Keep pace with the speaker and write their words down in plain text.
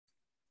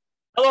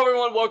Hello,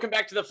 everyone. Welcome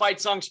back to the Fight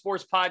Song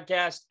Sports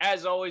Podcast.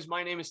 As always,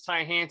 my name is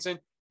Ty Hansen.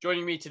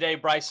 Joining me today,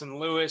 Bryson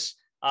Lewis.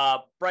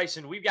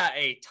 Bryson, we've got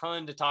a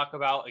ton to talk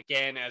about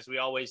again, as we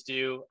always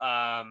do.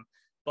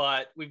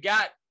 But we've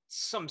got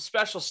some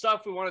special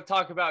stuff we want to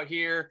talk about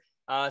here.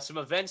 Some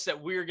events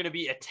that we're going to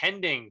be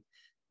attending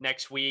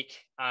next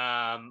week.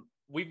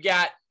 We've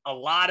got a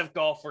lot of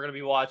golf we're going to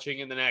be watching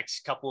in the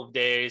next couple of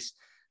days.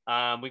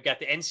 We've got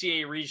the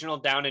NCAA Regional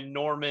down in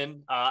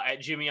Norman at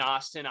Jimmy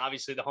Austin,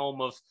 obviously the home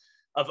of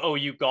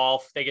OU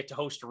golf. They get to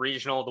host a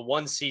regional, the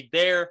 1 seed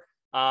there.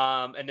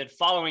 And then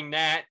following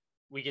that,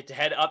 we get to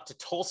head up to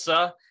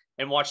Tulsa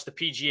and watch the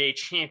PGA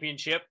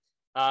Championship.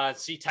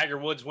 See Tiger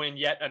Woods win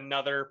yet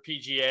another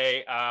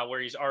PGA where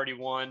he's already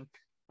won.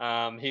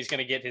 He's going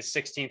to get his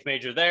 16th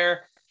major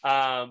there.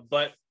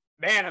 But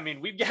man, I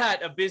mean, we've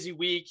got a busy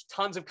week.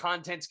 Tons of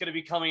content's going to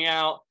be coming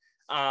out.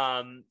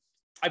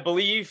 I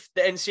believe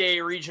the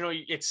NCAA Regional,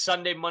 it's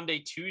Sunday, Monday,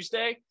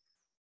 Tuesday.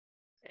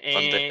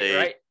 Monday,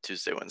 right?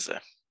 Tuesday, Wednesday.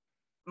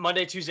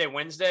 Monday, Tuesday,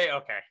 Wednesday.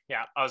 Okay.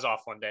 Yeah. I was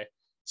off one day.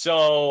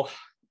 So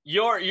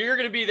you're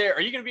going to be there. Are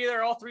you going to be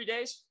there all 3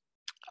 days?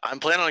 I'm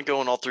planning on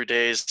going all 3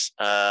 days.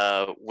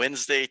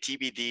 Wednesday,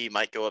 TBD,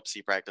 might go up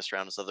see practice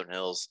round in Southern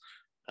Hills.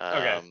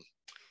 Okay.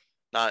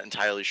 Not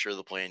entirely sure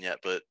the plan yet,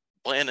 but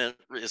plan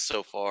is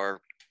so far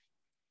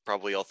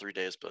probably all 3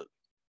 days, but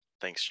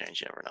things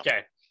change. You never know.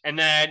 Okay. And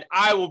then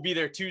I will be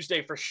there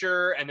Tuesday for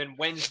sure. And then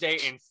Wednesday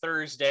and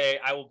Thursday,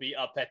 I will be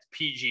up at the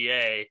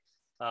PGA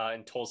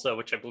in Tulsa,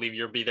 which I believe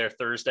you'll be there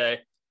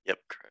Thursday. Yep,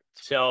 correct.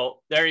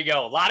 So there you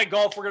go. A lot of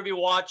golf we're going to be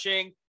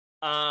watching.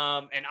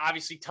 And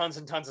obviously tons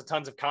and tons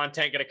of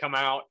content going to come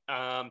out.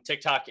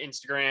 TikTok,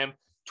 Instagram,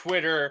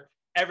 Twitter,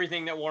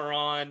 everything that we're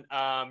on.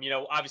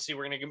 Obviously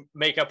we're going to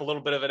make up a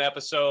little bit of an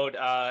episode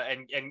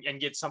and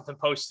get something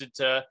posted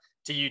to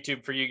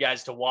YouTube for you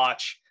guys to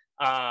watch.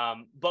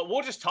 But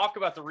we'll just talk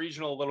about the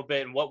regional a little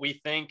bit and what we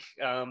think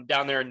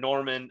down there in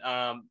Norman.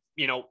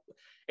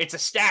 It's a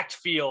stacked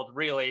field,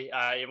 really.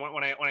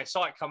 When I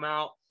saw it come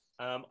out,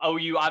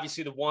 OU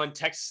obviously the 1,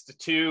 Texas the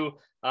 2.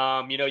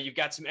 You've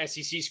got some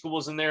SEC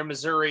schools in there: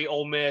 Missouri,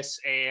 Ole Miss,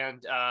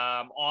 and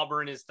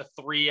Auburn is the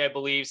 3, I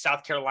believe.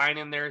 South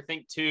Carolina in there, I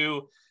think,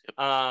 2.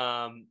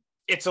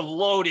 It's a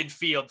loaded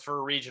field for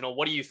a regional.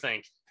 What do you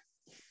think?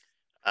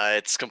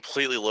 It's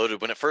completely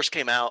loaded. When it first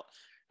came out,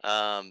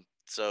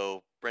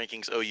 so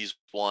rankings: OU's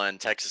 1,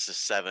 Texas is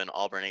 7,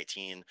 Auburn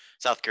 18,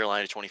 South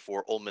Carolina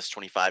 24, Ole Miss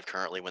 25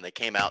 currently. When they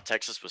came out,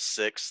 Texas was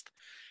 6th.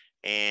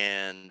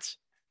 And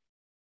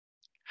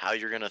how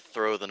you're going to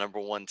throw the number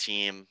 1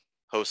 team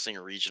hosting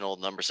a regional,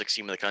 number 6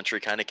 team in the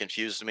country, kind of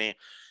confused me.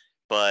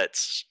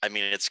 But, I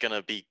mean, it's going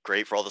to be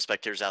great for all the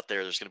spectators out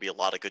there. There's going to be a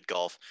lot of good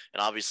golf.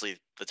 And obviously,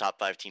 the top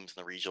 5 teams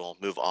in the regional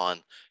move on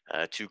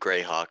to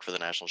Greyhawk for the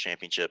national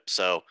championship.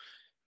 So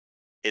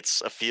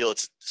it's a field.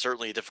 It's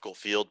certainly a difficult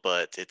field,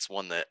 but it's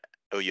one that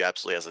OU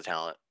absolutely has the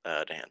talent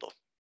to handle.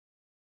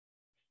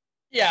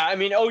 Yeah, I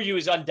mean, OU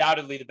is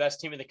undoubtedly the best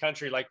team in the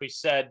country, like we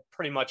said,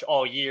 pretty much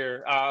all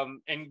year.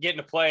 And getting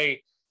to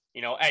play,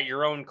 at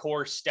your own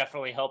course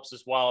definitely helps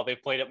as well.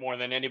 They've played it more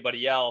than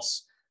anybody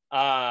else.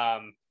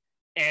 And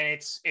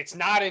it's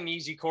not an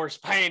easy course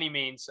by any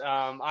means.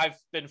 I've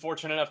been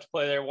fortunate enough to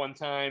play there one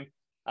time.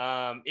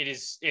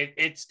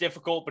 It's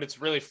difficult, but it's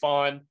really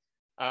fun.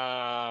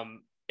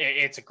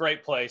 It's a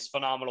great place,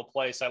 phenomenal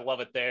place. I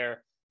love it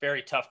there.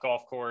 Very tough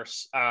golf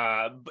course.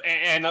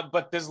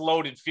 But this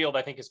loaded field,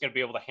 I think, is going to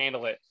be able to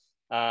handle it.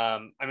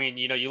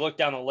 You look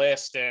down the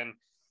list, and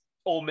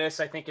Ole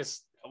Miss, I think,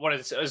 is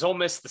Ole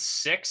Miss the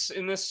 6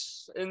 in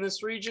this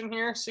region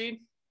here, seed?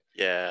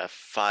 Yeah,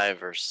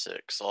 5 or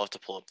 6. I'll have to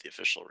pull up the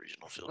official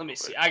regional field. Let me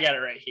see. I got it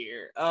right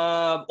here.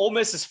 Ole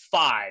Miss is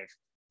 5.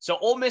 So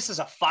Ole Miss is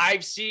a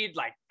 5 seed.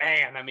 Like,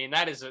 man, I mean,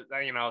 that is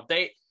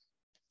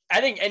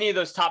I think any of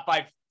those top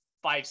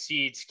 5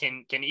 seeds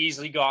can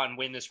easily go out and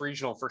win this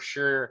regional for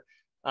sure.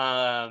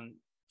 And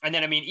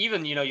then, I mean,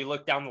 even, you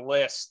look down the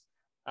list,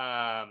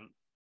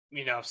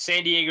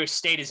 San Diego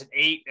State is an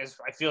 8, as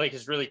I feel like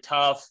is really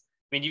tough.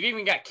 I mean, you've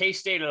even got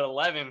K-State at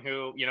 11,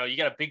 who, you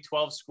got a Big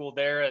 12 school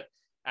there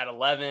at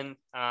 11.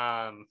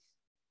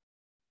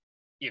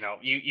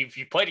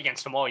 You've played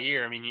against them all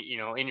year. I mean,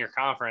 in your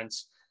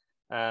conference,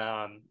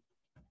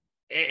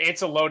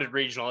 it's a loaded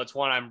regional. It's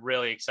one I'm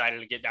really excited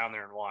to get down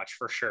there and watch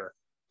for sure.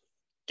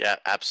 Yeah,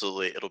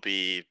 absolutely. It'll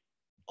be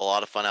a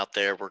lot of fun out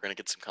there. We're going to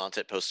get some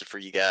content posted for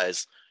you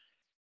guys.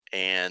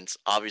 And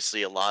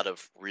obviously a lot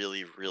of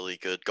really, really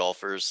good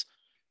golfers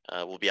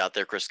will be out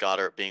there. Chris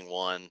Goddard being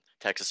one.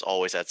 Texas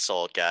always had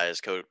solid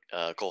guys.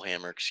 Cole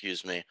Hammer,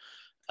 excuse me.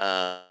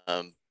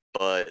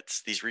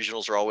 But these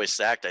regionals are always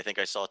stacked. I think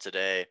I saw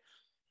today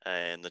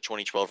in the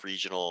 2012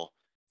 regional,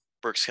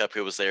 Brooks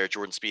Koepka was there.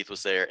 Jordan Spieth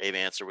was there. Abe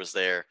Ancer was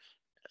there.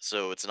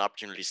 So it's an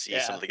opportunity to see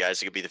some of the guys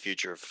who could be the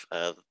future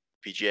of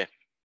PGA.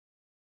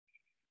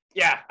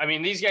 Yeah, I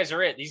mean, these guys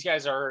are it. These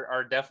guys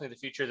are definitely the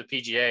future of the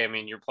PGA. I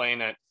mean, you're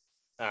playing at,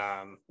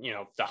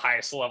 the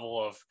highest level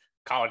of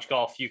college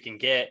golf you can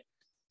get.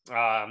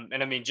 And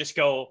I mean, just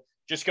go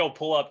just go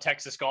pull up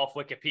Texas Golf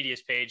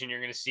Wikipedia's page, and you're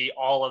going to see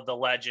all of the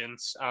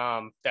legends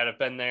that have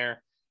been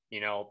there.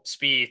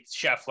 Spieth,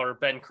 Scheffler,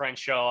 Ben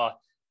Crenshaw.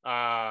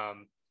 I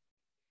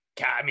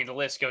mean, the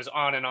list goes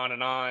on and on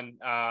and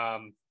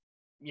on.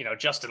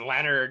 Justin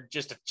Leonard,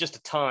 just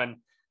a ton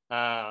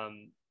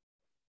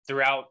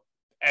throughout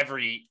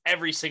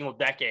every single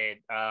decade.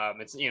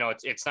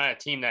 It's not a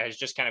team that has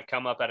just kind of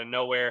come up out of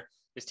nowhere.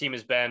 This team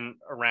has been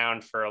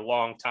around for a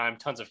long time,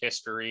 tons of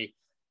history.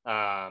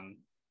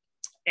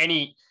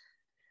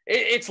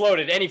 It's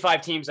loaded. Any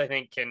 5 teams, I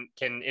think,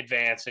 can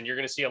advance, and you're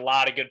going to see a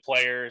lot of good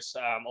players,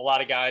 a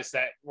lot of guys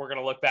that we're going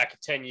to look back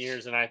at 10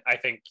 years, and I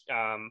think,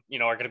 are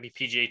going to be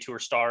PGA Tour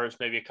stars,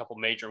 maybe a couple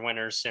major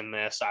winners in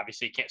this.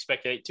 Obviously, you can't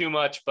speculate too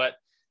much, but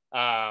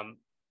I'm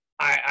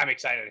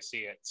excited to see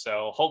it.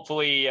 So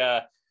hopefully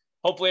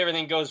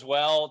everything goes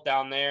well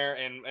down there,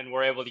 and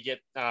we're able to get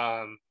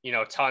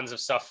tons of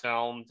stuff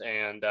filmed,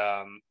 and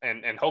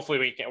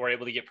hopefully we're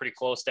able to get pretty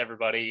close to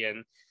everybody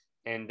and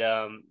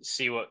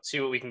see what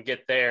we can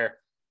get there.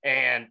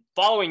 And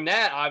following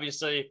that,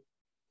 obviously,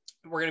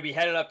 we're going to be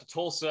headed up to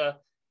Tulsa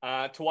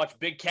to watch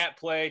Big Cat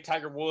play.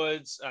 Tiger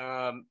Woods,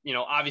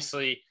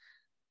 obviously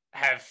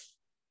have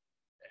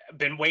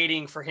been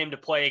waiting for him to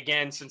play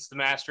again since the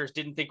Masters.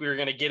 Didn't think we were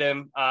going to get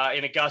him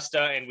in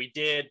Augusta, and we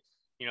did.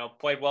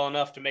 Played well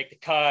enough to make the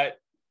cut.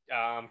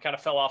 Kind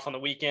of fell off on the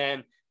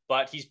weekend,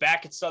 but he's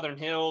back at Southern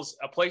Hills,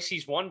 a place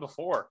he's won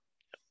before.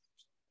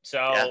 So,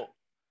 yeah.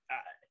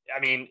 I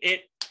mean,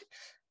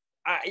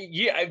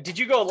 did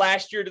you go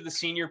last year to the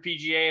senior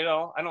PGA at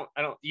all?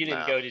 You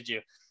didn't go, did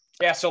you?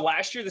 Yeah. So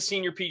last year, the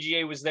senior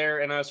PGA was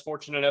there, and I was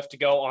fortunate enough to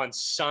go on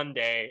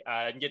Sunday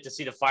and get to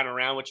see the final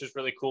round, which was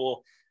really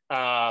cool.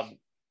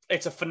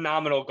 It's a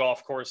phenomenal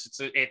golf course.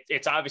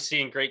 It's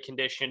obviously in great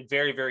condition,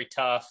 very, very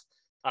tough.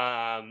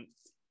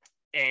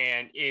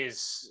 And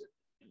is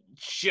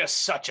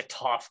just such a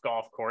tough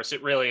golf course.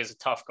 It really is a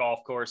tough golf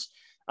course.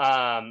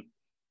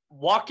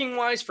 Walking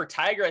wise for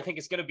Tiger, I think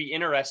it's going to be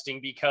interesting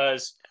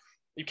because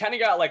you kind of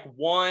got like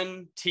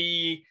 1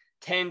 tee,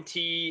 10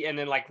 tee, and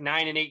then like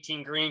 9 and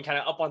 18 green kind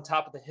of up on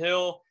top of the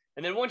hill.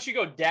 And then once you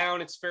go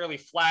down, it's fairly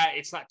flat.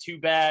 It's not too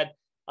bad.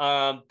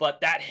 But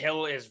that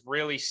hill is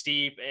really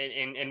steep,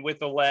 and with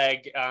the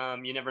leg,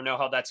 you never know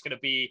how that's going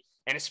to be.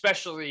 And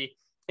especially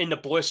in the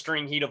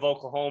blistering heat of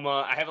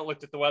Oklahoma. I haven't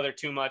looked at the weather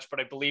too much, but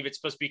I believe it's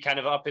supposed to be kind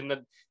of up in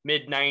the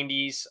mid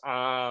 90s.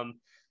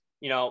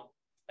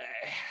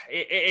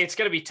 It's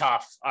going to be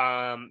tough.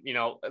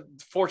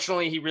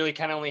 Fortunately, he really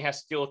kind of only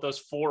has to deal with those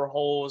 4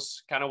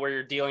 holes, kind of where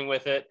you're dealing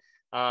with it.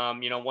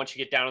 Once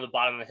you get down to the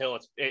bottom of the hill,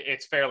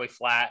 it's fairly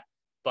flat,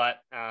 but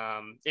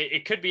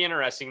it could be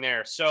interesting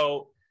there.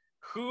 So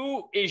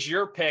who is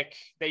your pick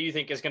that you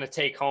think is going to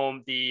take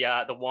home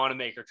the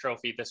Wanamaker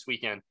Trophy this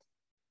weekend?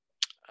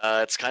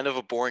 It's kind of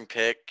a boring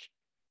pick.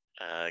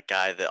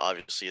 Guy that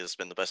obviously has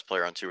been the best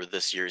player on tour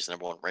this year. He's the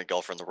 #1 ranked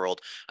golfer in the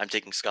world. I'm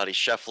taking Scottie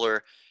Scheffler,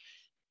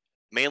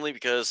 mainly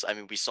because, I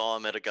mean, we saw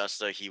him at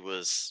Augusta. He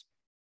was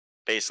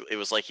basically, it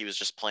was like he was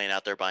just playing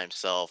out there by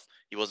himself.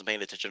 He wasn't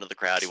paying attention to the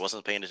crowd. He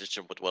wasn't paying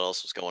attention with what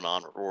else was going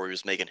on. Rory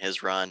was making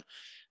his run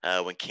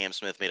when Cam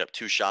Smith made up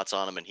 2 shots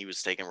on him and he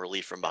was taking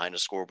relief from behind a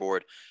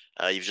scoreboard.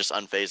 He was just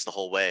unfazed the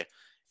whole way.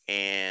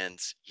 And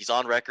he's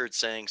on record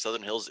saying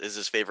Southern Hills is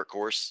his favorite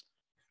course.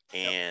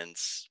 And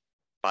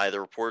by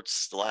the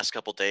reports the last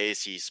couple of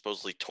days, he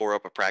supposedly tore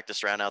up a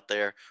practice round out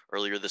there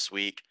earlier this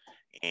week.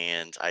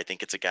 And I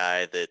think it's a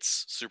guy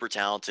that's super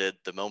talented.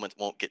 The moment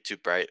won't get too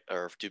bright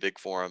or too big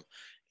for him.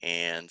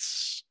 And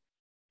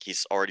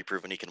he's already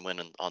proven he can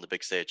win on the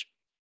big stage.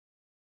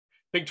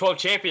 Big 12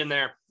 champion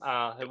there.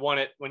 He won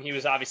it when he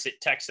was obviously at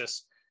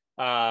Texas.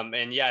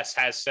 And yes,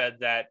 has said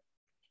that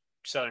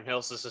Southern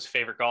Hills is his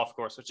favorite golf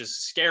course, which is a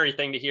scary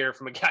thing to hear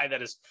from a guy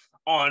that is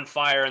on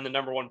fire and the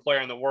 #1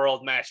 player in the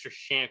world, Masters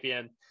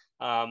champion.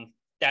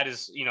 That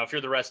is, if you're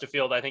the rest of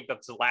field, I think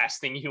that's the last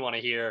thing you want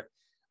to hear.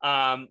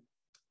 I'm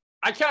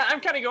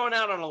kind of going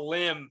out on a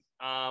limb.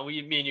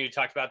 Me and you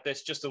talked about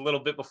this just a little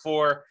bit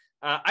before.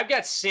 I've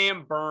got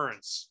Sam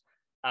Burns.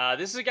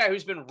 This is a guy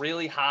who's been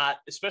really hot,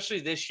 especially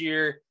this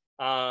year.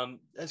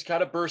 Has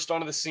kind of burst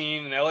onto the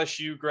scene, an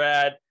LSU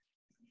grad.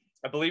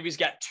 I believe he's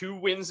got 2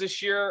 wins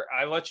this year.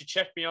 I'll let you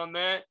check me on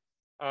that.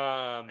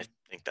 I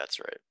think that's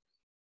right.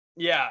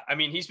 Yeah, I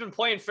mean, he's been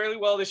playing fairly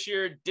well this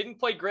year. Didn't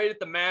play great at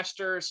the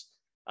Masters,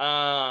 but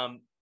I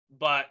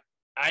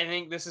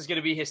think this is going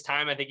to be his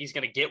time. I think he's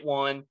going to get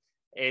one.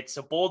 It's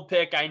a bold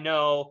pick, I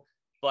know,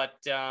 but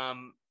I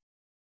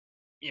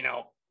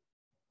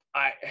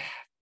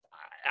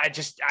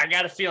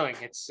got a feeling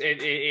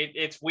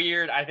it's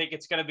weird. I think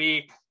it's going to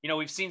be,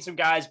 we've seen some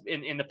guys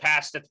in the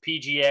past at the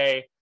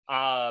PGA.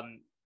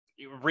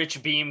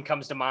 Rich Beam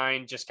comes to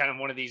mind, just kind of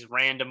one of these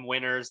random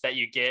winners that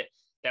you get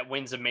that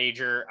wins a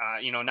major.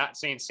 Not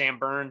saying Sam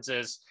Burns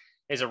is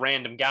a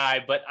random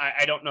guy, but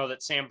I don't know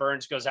that Sam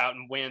Burns goes out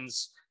and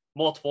wins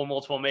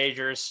multiple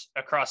majors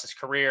across his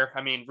career.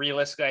 I mean,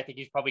 realistically, I think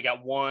he's probably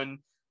got 1,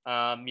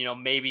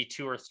 maybe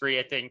 2 or 3,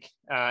 I think,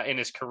 in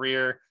his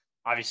career.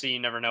 Obviously, you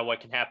never know what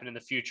can happen in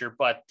the future,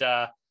 but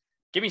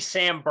Give me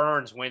Sam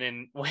Burns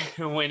winning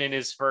winning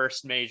his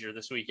first major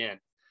this weekend.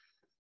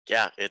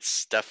 Yeah,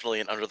 it's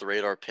definitely an under the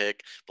radar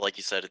pick. But like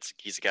you said,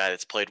 he's a guy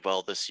that's played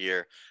well this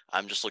year.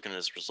 I'm just looking at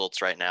his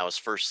results right now. His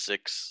first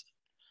six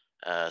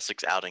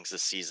outings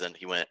this season,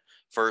 he went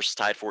first,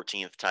 tied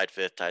 14th, tied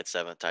 5th, tied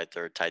 7th, tied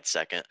 3rd, tied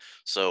 2nd.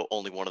 So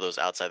only one of those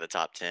outside the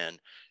top 10.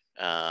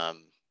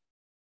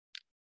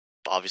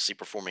 Obviously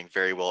performing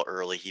very well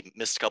early. He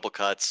missed a couple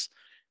cuts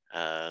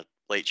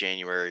late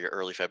January or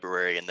early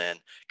February, and then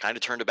kind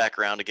of turned it back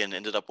around again,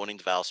 ended up winning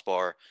the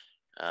Valspar.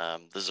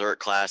 The Zurich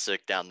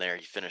Classic down there,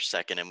 he finished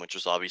second in, which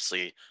was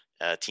obviously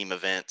a team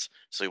event,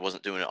 so he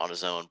wasn't doing it on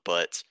his own,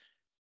 but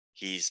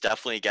he's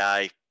definitely a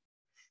guy,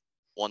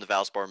 won the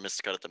Valspar, missed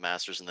a cut at the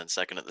Masters, and then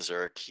second at the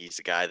Zurich. He's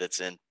a guy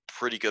that's in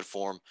pretty good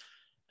form.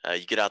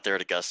 You get out there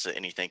at Augusta,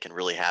 anything can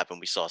really happen.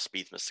 We saw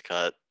Spieth miss the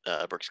cut,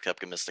 Brooks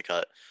Koepka missed the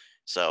cut,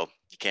 so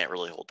you can't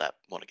really hold that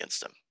one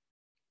against him.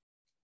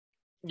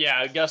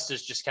 Yeah,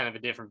 Augusta's just kind of a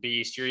different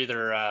beast. You're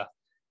either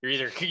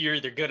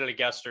good at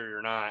Augusta or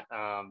you're not.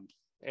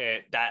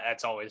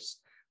 That's always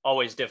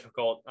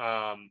difficult.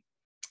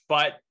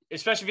 But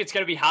especially if it's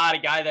going to be hot, a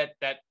guy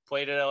that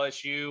played at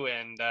LSU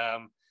and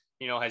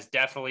has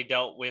definitely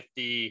dealt with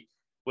the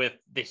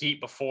heat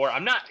before.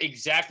 I'm not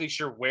exactly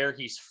sure where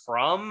he's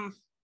from.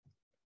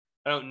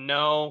 I don't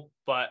know,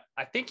 but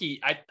I think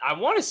I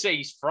want to say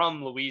he's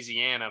from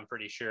Louisiana. I'm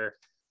pretty sure.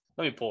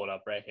 Let me pull it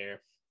up right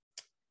here.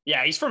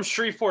 Yeah, he's from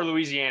Shreveport,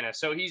 Louisiana.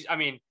 So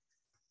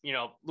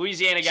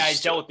Louisiana guys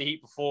dealt with the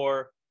heat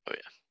before. Oh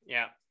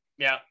yeah.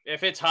 Yeah.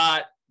 If it's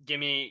hot, give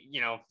me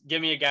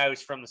a guy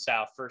who's from the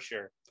South for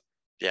sure.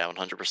 Yeah,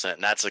 100%.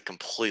 And that's a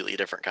completely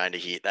different kind of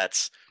heat.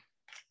 That's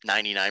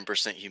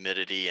 99%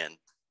 humidity and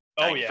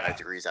 95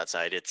 degrees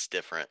outside. It's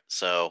different.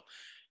 So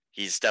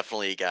he's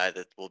definitely a guy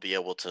that will be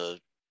able to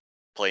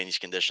play in these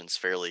conditions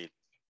really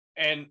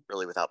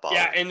without bother.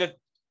 Yeah, and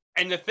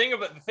the thing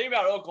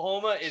about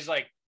Oklahoma is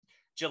like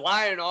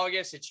July and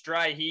August, it's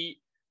dry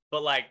heat,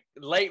 but like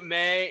late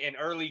May and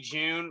early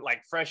June,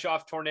 like fresh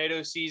off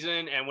tornado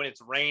season, and when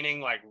it's raining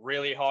like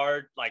really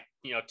hard, like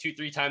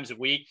 2-3 times a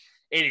week,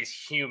 it is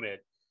humid.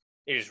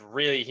 It is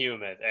really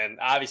humid, and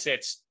obviously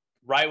it's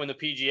right when the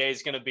PGA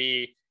is going to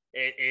be.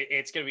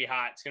 It's going to be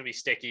hot. It's going to be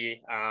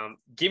sticky.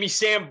 Give me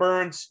Sam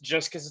Burns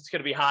just because it's going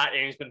to be hot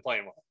and he's been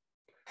playing well.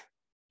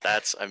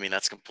 That's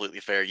completely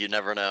fair. You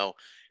never know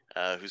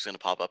who's going to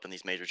pop up in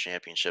these major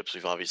championships.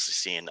 We've obviously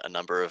seen a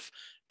number of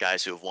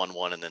guys who have won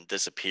one and then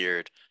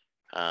disappeared.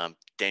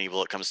 Danny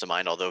Willett comes to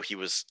mind, although he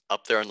was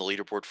up there on the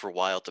leaderboard for a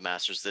while at the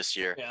Masters this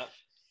year. Yeah.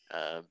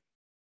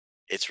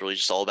 It's really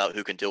just all about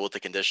who can deal with the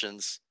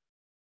conditions.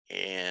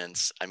 And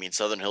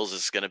Southern Hills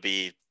is going to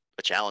be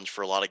a challenge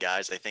for a lot of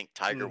guys. I think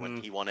Tiger,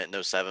 when he won it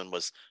in 07,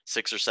 was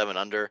 6 or 7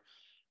 under.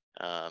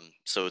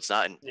 So it's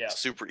not a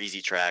super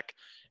easy track.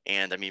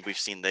 And we've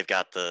seen they've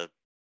got the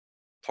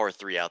par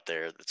 3 out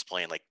there that's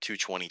playing like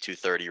 220,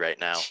 230 right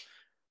now.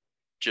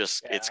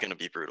 It's going to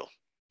be brutal.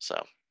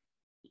 So.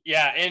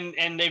 Yeah,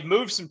 and they've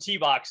moved some tee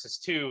boxes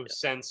too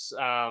since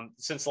the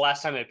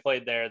last time they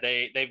played there.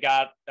 They've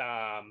got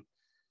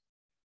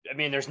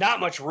there's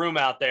not much room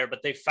out there,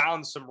 but they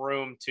found some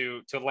room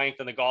to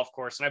lengthen the golf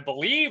course, and I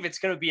believe it's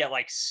going to be at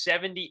like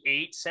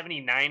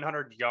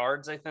 7,900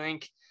 yards, I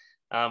think,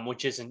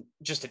 which is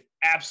just an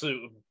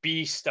absolute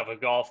beast of a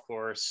golf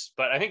course.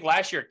 But I think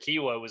last year at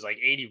Kiawah was like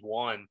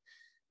 81. I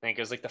think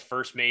it was like the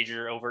first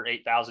major over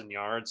 8,000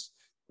 yards,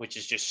 which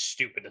is just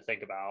stupid to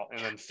think about.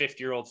 And then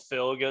 50-year-old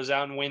Phil goes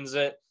out and wins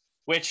it,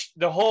 which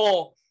the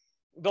whole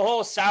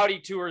Saudi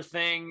tour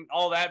thing,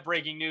 all that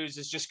breaking news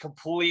is just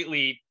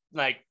completely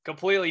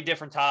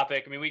different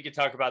topic. We could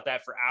talk about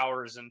that for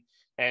hours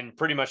and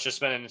pretty much just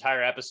spend an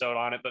entire episode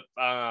on it. But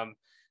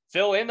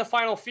Phil in the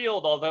final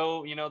field,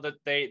 although, that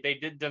they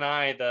did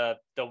deny the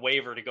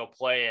waiver to go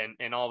play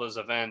in all those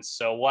events.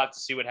 So we'll have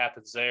to see what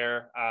happens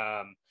there.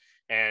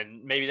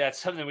 And maybe that's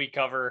something we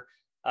cover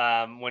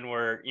when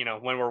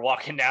we're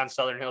walking down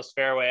Southern Hills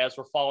Fairway as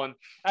we're following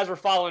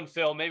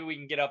Phil. Maybe we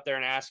can get up there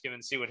and ask him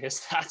and see what his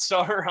thoughts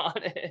are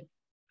on it.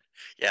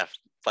 Yeah,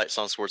 Fight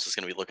Song Sports is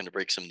going to be looking to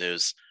break some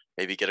news.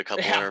 Maybe get a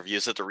couple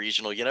interviews at the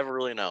regional. You never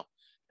really know.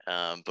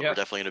 But we're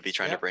definitely going to be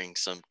trying to bring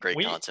some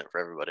great content for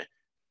everybody.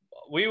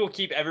 We will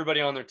keep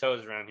everybody on their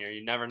toes around here.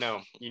 You never know.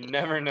 You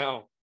never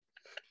know.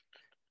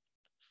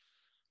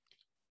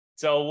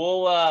 So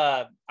we'll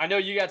I know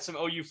you got some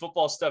OU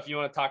football stuff you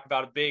want to talk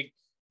about,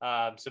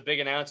 some big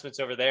announcements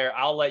over there.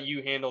 I'll let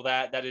you handle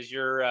that. That is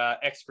your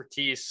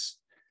expertise.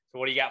 So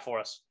what do you got for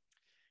us?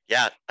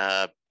 Yeah,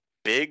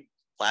 big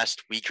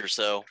last week or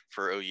so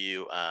for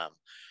OU.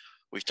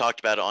 We've talked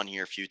about it on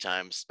here a few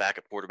times.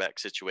 Backup quarterback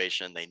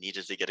situation. They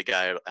needed to get a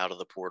guy out of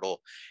the portal.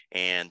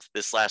 And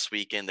this last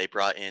weekend, they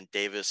brought in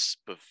Davis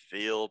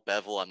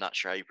Bevel. I'm not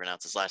sure how you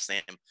pronounce his last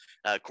name.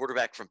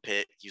 Quarterback from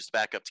Pitt. He was the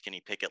backup to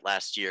Kenny Pickett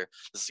last year.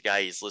 This is a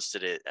guy he's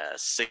listed at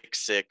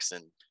 6'6"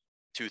 and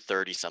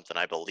 230 something,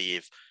 I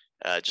believe.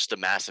 Just a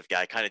massive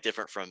guy, kind of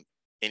different from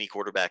any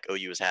quarterback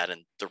OU has had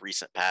in the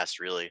recent past,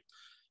 really.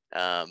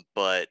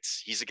 But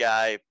he's a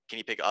guy.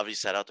 Kenny Pickett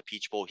obviously sat out the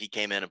Peach Bowl. He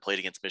came in and played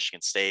against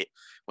Michigan State,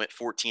 went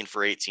 14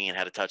 for 18,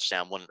 had a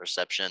touchdown, 1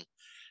 interception.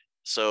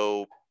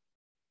 So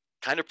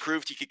kind of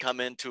proved he could come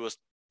into a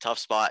tough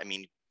spot. I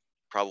mean,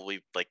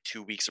 probably like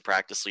 2 weeks of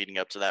practice leading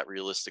up to that.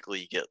 Realistically,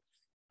 you get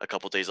a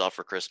couple of days off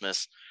for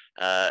Christmas.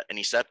 And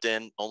he stepped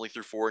in, only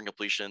threw 4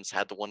 incompletions,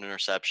 had the 1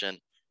 interception,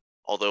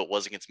 although it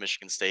was against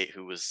Michigan State,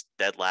 who was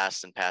dead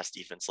last in pass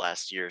defense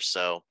last year.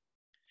 So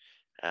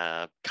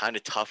kind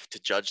of tough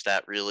to judge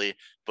that, really.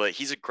 But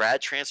he's a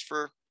grad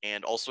transfer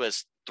and also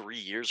has 3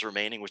 years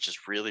remaining, which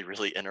is really,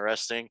 really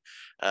interesting.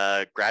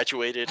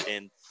 Graduated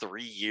in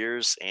 3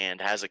 years and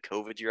has a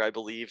COVID year, I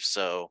believe.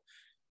 So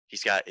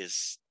he's got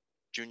his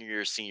junior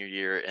year, senior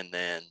year, and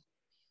then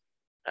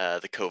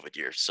the COVID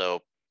year.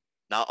 So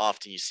not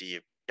often you see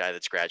a guy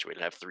that's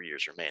graduated have 3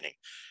 years remaining.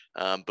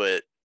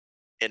 But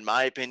in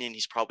my opinion,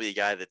 he's probably a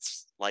guy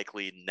that's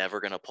likely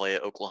never going to play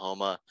at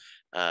Oklahoma,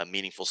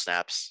 meaningful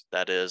snaps,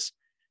 that is.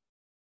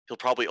 He'll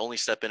probably only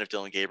step in if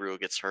Dylan Gabriel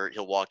gets hurt.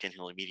 He'll walk in,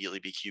 he'll immediately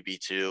be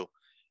QB2.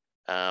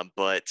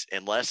 But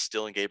unless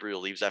Dylan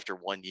Gabriel leaves after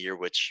 1 year,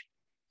 which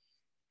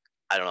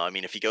I don't know. I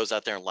mean, if he goes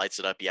out there and lights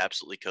it up, he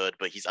absolutely could,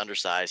 but he's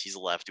undersized. He's a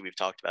lefty. We've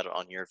talked about it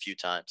on here a few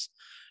times.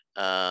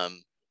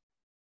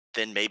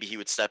 Then maybe he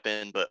would step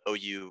in, but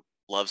OU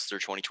loves their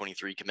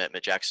 2023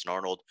 commitment, Jackson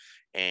Arnold,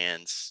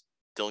 and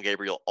Dylan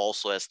Gabriel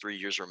also has 3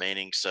 years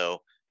remaining.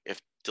 So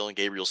if Dylan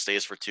Gabriel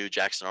stays for 2,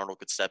 Jackson Arnold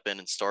could step in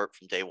and start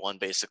from day 1,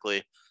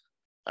 basically,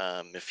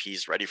 if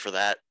he's ready for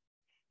that.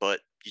 But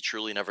you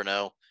truly never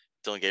know.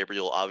 Dylan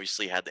Gabriel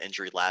obviously had the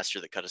injury last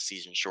year that cut his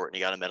season short, and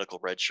he got a medical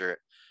red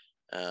shirt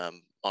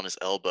on his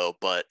elbow.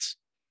 But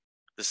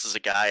this is a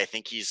guy, I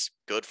think he's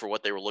good for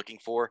what they were looking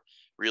for.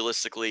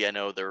 Realistically, I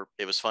know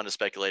it was fun to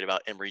speculate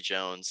about Emory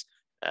Jones.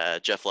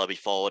 Jeff Levy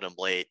followed him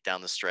late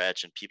down the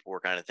stretch, and people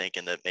were kind of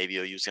thinking that maybe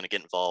OU was going to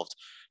get involved.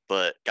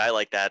 But a guy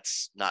like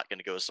that's not going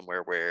to go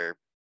somewhere where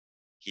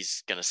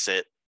he's going to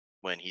sit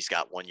when he's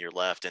got 1 year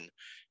left. And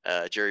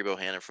Jerry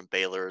Bohannon from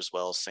Baylor as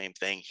well, same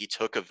thing. He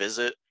took a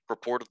visit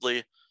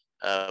reportedly,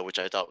 which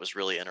I thought was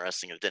really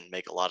interesting. It didn't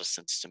make a lot of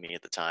sense to me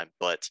at the time.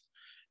 But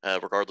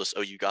regardless,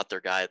 OU got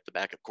their guy at the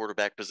backup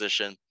quarterback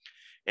position.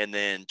 And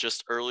then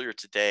just earlier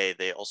today,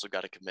 they also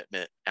got a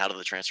commitment out of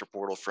the transfer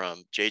portal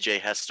from J.J.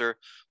 Hester,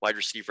 wide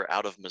receiver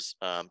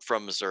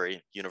from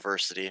Missouri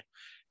University,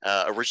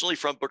 originally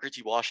from Booker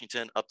T.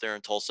 Washington up there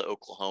in Tulsa,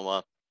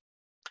 Oklahoma.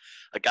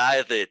 A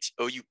guy that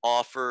OU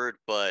offered,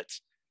 but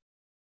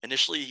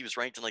initially he was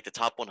ranked in like the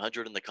top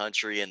 100 in the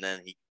country, and then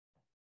he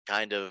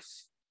kind of,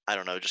 I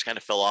don't know, just kind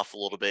of fell off a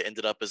little bit,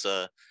 ended up as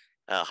a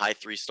high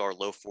 3-star,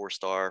 low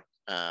 4-star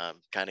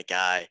kind of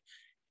guy.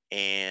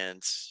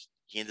 And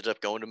he ended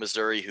up going to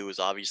Missouri, who was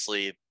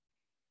obviously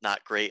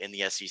not great in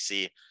the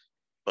SEC,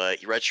 but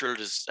he redshirted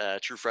his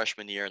true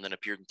freshman year and then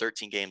appeared in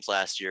 13 games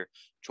last year,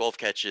 12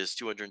 catches,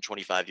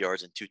 225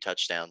 yards, and 2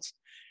 touchdowns.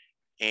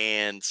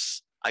 And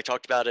I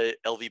talked about it.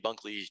 LV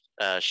Bunkley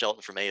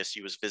Shelton from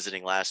ASU was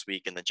visiting last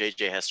week, and then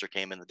J.J. Hester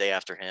came in the day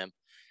after him.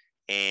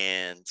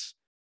 And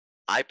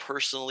I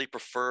personally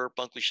prefer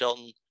Bunkley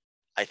Shelton.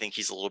 I think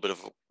he's a little bit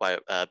of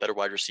a better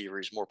wide receiver.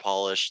 He's more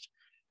polished.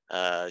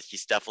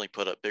 He's definitely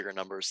put up bigger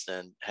numbers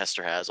than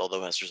Hester has,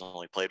 although Hester's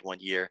only played 1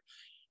 year.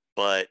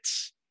 But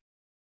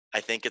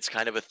I think it's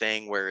kind of a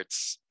thing where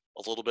it's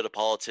a little bit of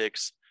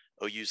politics.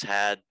 OU's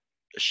had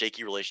a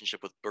shaky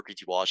relationship with Booker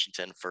T.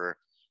 Washington for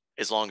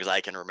as long as I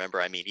can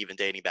remember. I mean, even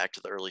dating back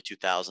to the early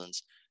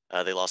 2000s,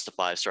 they lost a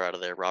 5-star out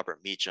of there, Robert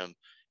Meacham,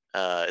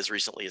 as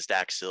recently as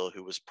Dax Hill,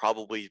 who was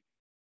probably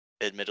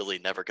admittedly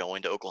never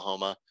going to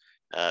Oklahoma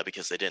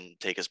because they didn't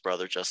take his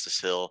brother,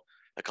 Justice Hill,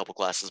 a couple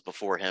classes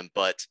before him.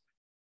 But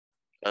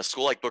a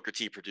school like Booker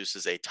T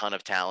produces a ton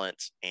of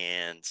talent,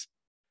 and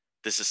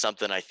this is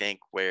something I think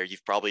where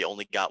you've probably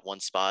only got one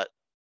spot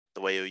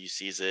the way OU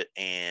sees it,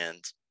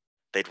 and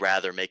they'd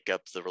rather make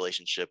up the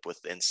relationship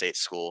with the in-state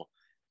school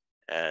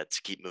to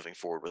keep moving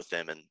forward with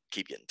them and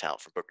keep getting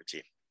talent from Booker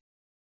T.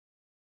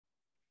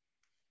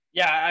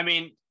 Yeah, I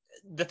mean,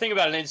 the thing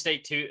about an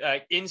in-state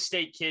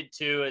kid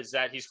too is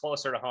that he's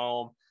closer to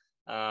home.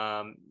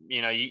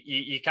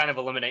 You kind of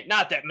eliminate,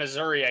 not that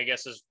Missouri, I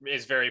guess,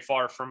 is very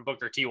far from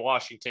Booker T.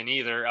 Washington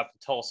either, up in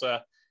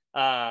Tulsa.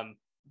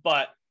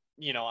 But,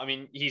 I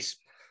mean, he's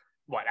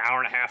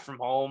hour and a half from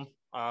home,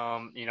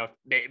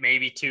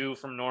 maybe 2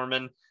 from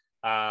Norman.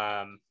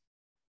 Parents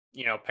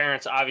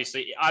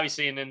obviously,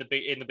 and in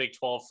the Big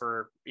 12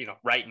 for,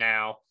 right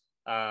now,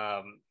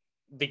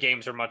 the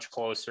games are much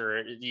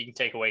closer. You can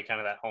take away kind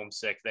of that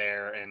homesick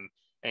there,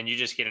 and you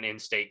just get an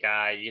in-state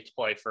guy. You get to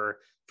play for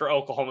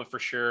Oklahoma for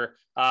sure.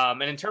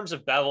 And in terms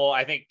of Bevel,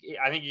 I think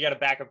you got a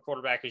backup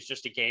quarterback who's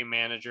just a game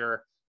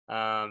manager.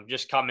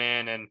 Just come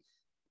in and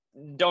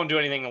don't do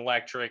anything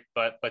electric,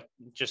 but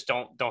just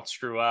don't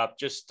screw up.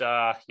 Just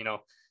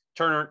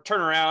turn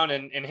around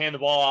and hand the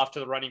ball off to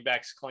the running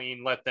backs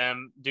clean. Let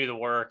them do the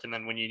work, and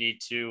then when you need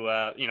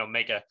to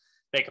make a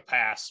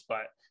pass.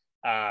 But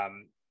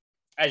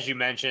as you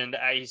mentioned,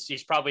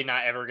 he's probably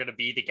not ever going to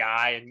be the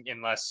guy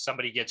unless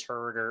somebody gets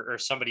hurt or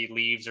somebody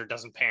leaves or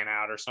doesn't pan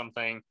out or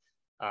something.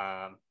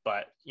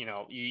 But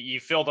you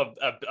filled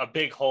a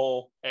big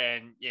hole,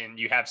 and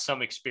you have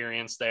some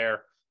experience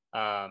there.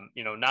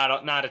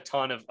 Not a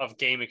ton of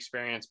game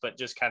experience, but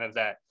just kind of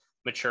that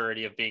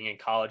maturity of being in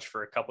college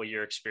for a couple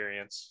year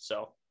experience.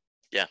 So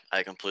yeah,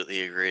 I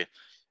completely agree.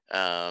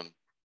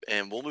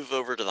 And we'll move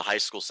over to the high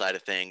school side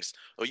of things.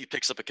 OU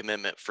picks up a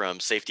commitment from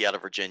safety out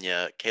of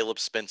Virginia, Caleb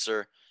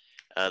Spencer.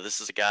 This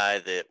is a guy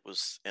that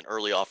was an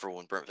early offer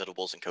when Brent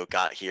Venables and co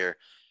got here.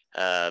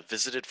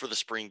 Visited for the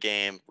spring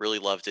game, really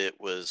loved it,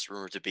 was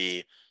rumored to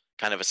be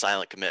kind of a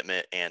silent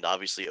commitment. And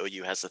obviously,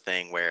 OU has the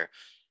thing where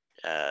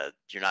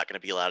you're not going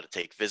to be allowed to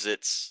take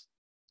visits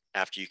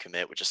after you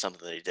commit, which is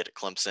something that he did at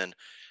Clemson.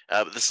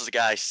 But this is a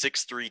guy,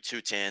 6'3",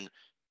 210,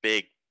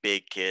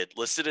 big kid,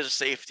 listed as a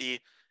safety.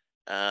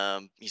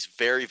 He's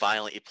very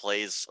violent. He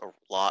plays a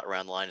lot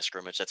around the line of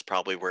scrimmage. That's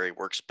probably where he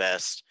works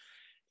best.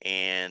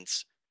 And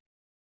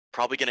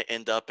probably going to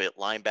end up at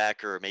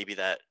linebacker, or maybe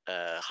that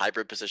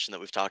hybrid position that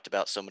we've talked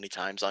about so many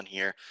times on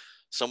here,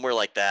 somewhere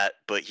like that.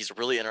 But he's a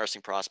really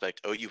interesting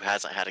prospect. OU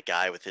hasn't had a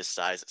guy with his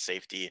size at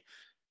safety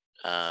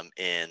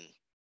in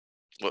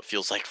what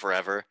feels like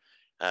forever.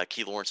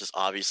 Key Lawrence is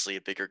obviously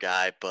a bigger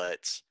guy, but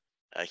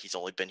he's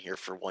only been here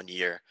for 1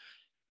 year.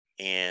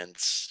 And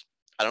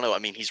I don't know. I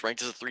mean, he's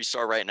ranked as a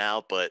 3-star right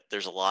now, but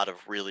there's a lot of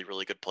really,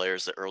 really good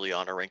players that early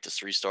on are ranked as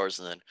 3-stars.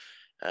 And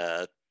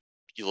then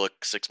you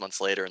look 6 months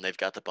later and they've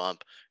got the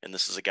bump. And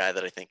this is a guy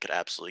that I think could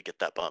absolutely get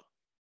that bump.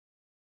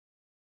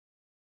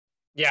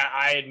 Yeah,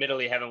 I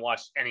admittedly haven't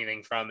watched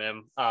anything from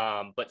him.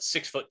 But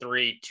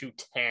 6'3",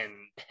 210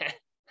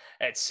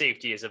 at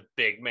safety is a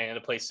big man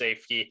to play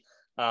safety.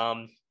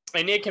 And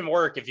it can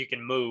work if you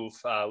can move,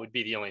 would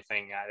be the only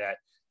thing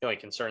the only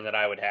concern that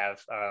I would have.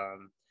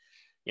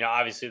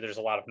 Obviously there's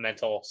a lot of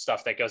mental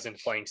stuff that goes into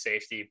playing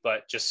safety,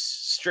 but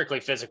just strictly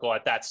physical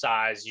at that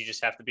size, you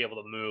just have to be able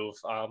to move.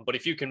 But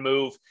if you can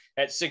move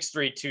at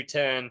 6'3",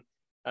 210,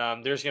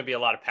 there's going to be a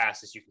lot of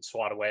passes you can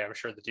swat away. I'm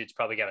sure the dude's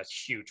probably got a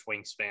huge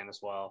wingspan as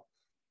well.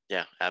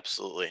 Yeah,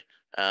 absolutely.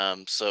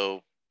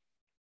 So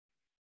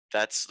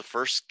that's the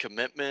first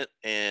commitment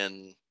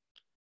in,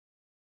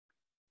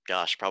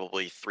 gosh,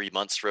 probably 3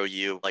 months for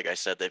OU. Like I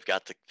said, they've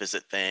got the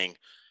visit thing.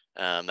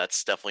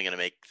 That's definitely going to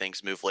make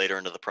things move later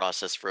into the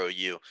process for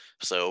OU.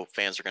 So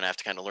fans are going to have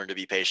to kind of learn to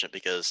be patient,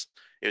 because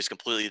it was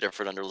completely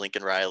different under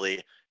Lincoln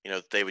Riley.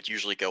 They would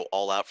usually go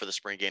all out for the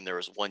spring game. There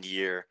was 1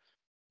 year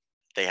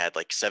they had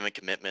like 7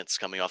 commitments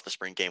coming off the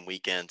spring game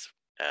weekend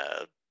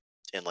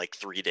in like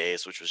 3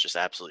 days, which was just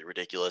absolutely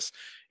ridiculous.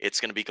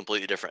 It's going to be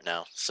completely different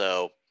now.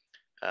 So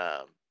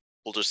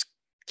we'll just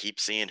keep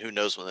seeing. Who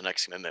knows when the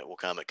next commitment will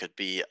come? It could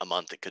be a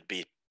month. It could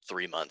be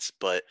 3 months,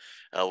 but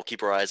we'll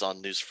keep our eyes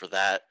on news for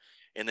that.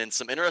 And then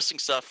some interesting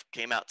stuff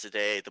came out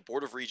today. The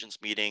Board of Regents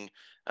meeting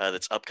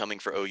that's upcoming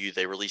for OU,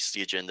 they released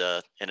the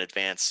agenda in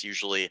advance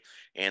usually,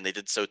 and they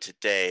did so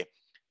today.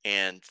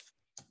 And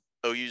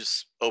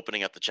OU's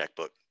opening up the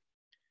checkbook.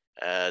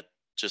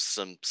 Just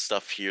some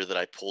stuff here that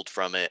I pulled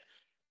from it.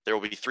 There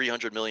will be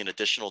 $300 million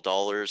additional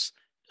dollars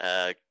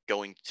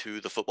going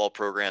to the football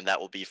program. That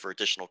will be for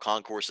additional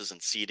concourses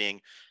and seating,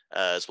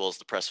 as well as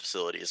the press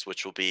facilities,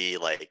 which will be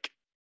like,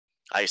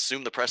 I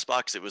assume the press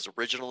box. It was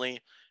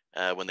originally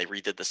when they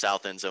redid the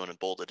south end zone and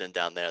bolted in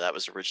down there. That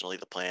was originally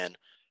the plan.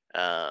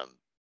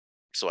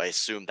 So I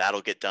assume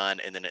that'll get done.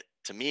 And then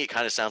to me, it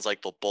kind of sounds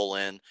like they'll bowl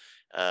in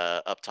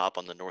up top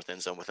on the north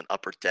end zone with an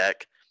upper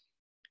deck.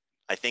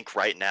 I think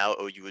right now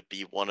OU would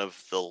be one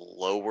of the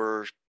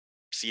lower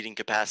seating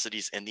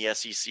capacities in the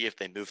SEC if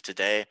they move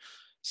today.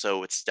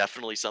 So it's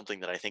definitely something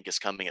that I think is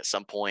coming at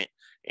some point.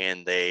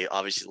 And they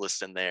obviously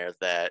list in there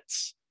that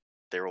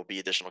there will be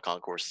additional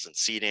concourses and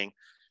seating.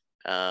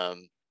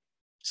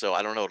 So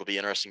I don't know. It'll be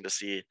interesting to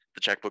see.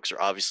 The checkbooks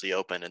are obviously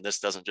open, and this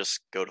doesn't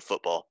just go to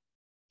football.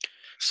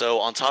 So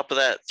on top of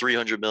that,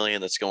 $300 million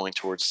that's going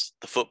towards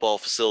the football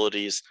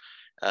facilities.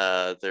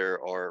 There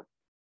are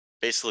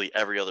basically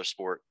every other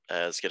sport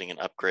is getting an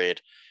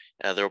upgrade.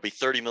 There will be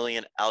 $30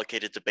 million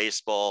allocated to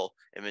baseball.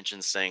 It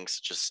mentions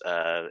things such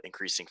as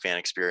increasing fan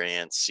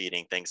experience,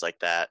 seating, things like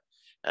that.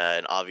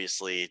 And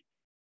obviously,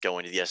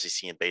 going to the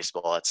SEC in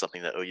baseball, that's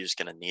something that OU is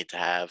going to need to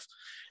have.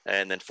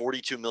 And then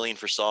 $42 million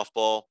for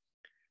softball.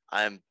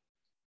 I'm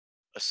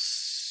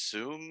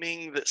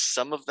assuming that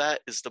some of that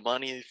is the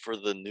money for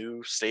the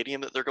new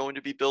stadium that they're going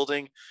to be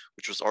building,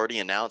 which was already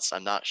announced.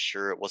 I'm not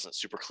sure. It wasn't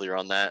super clear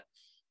on that.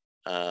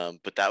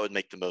 But that would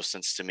make the most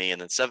sense to me. And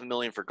then $7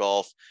 million for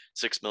golf,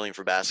 $6 million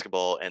for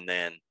basketball, and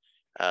then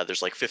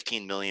there's like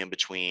 $15 million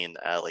between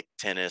like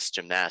tennis,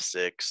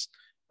 gymnastics,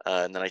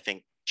 and then I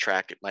think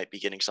track, it might be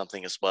getting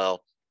something as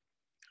well.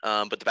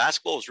 But the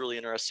basketball is really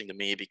interesting to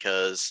me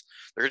because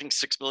they're getting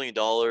 $6 million,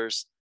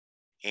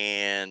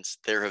 and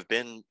there have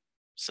been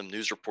some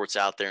news reports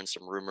out there and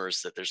some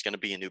rumors that there's going to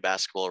be a new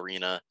basketball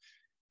arena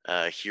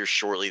here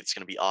shortly. It's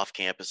going to be off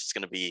campus. It's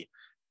going to be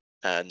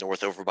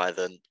north over by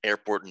the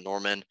airport in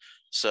Norman.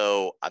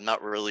 So I'm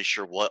not really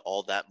sure what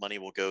all that money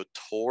will go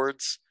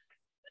towards.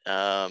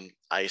 I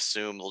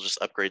assume they'll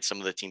just upgrade some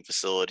of the team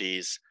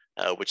facilities,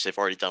 which they've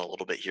already done a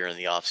little bit here in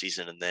the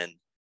offseason, and then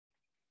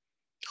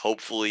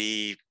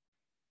hopefully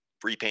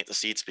repaint the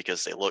seats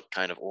because they look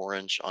kind of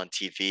orange on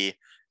TV.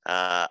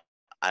 I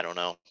don't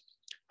know.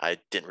 I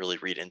didn't really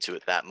read into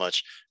it that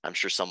much. I'm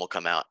sure some will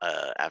come out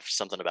after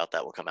something about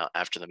that will come out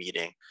after the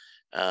meeting.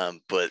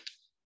 But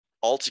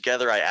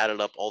altogether, I added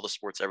up all the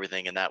sports,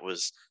 everything, and that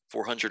was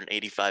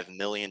 $485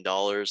 million.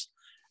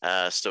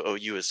 So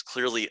OU is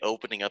clearly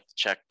opening up the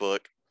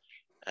checkbook.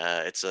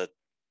 It's a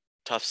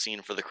tough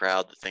scene for the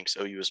crowd that thinks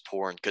OU is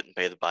poor and couldn't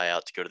pay the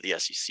buyout to go to the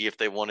SEC if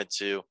they wanted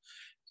to.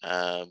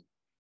 I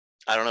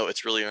don't know.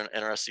 It's really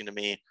interesting to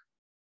me.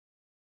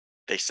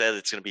 They said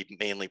it's going to be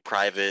mainly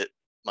private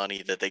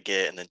money that they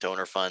get and then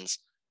donor funds.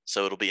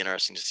 So it'll be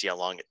interesting to see how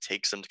long it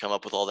takes them to come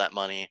up with all that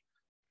money.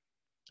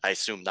 I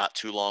assume not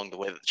too long, the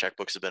way that the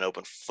checkbooks have been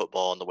open for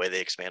football and the way they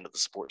expanded the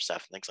support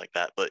staff and things like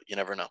that, but you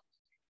never know.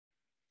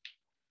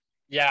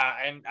 Yeah,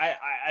 and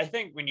I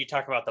think when you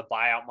talk about the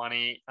buyout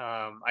money,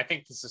 I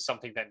think this is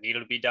something that needed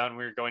to be done.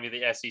 We were going to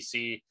the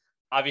SEC.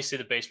 Obviously,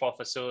 the baseball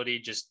facility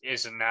just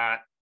is not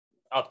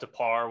up to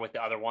par with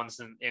the other ones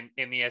in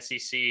the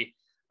SEC.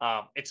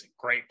 It's a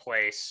great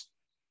place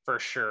for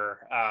sure,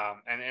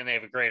 and they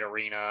have a great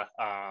arena.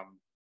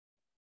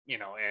 You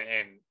know,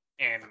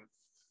 and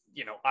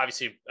you know,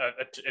 obviously,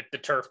 the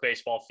turf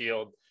baseball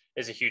field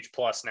is a huge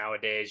plus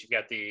nowadays. You've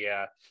got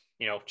the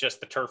you know, just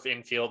the turf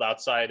infield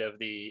outside of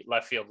the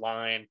left field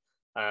line.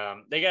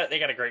 They got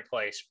a great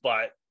place,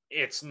 but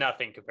it's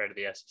nothing compared to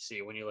the SEC.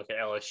 When you look at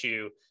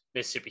LSU,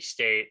 Mississippi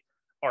State,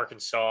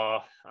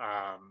 Arkansas,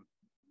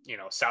 you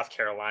know, South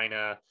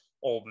Carolina,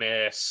 Ole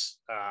Miss,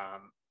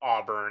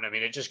 Auburn. I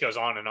mean, it just goes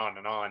on and on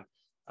and on.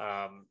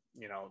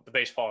 You know, the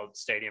baseball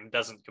stadium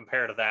doesn't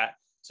compare to that.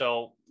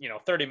 So, you know,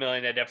 30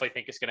 million, I definitely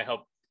think is going to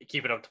help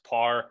keep it up to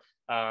par.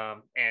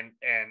 And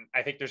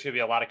I think there's going to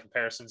be a lot of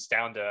comparisons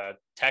down to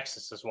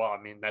Texas as well.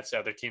 I mean, that's the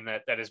other team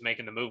that is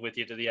making the move with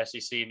you to the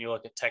SEC. And you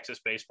look at Texas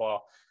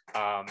baseball,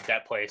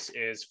 that place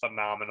is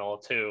phenomenal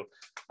too.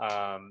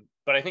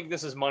 But I think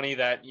this is money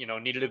that, you know,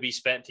 needed to be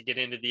spent to get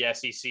into the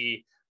SEC,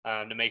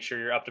 to make sure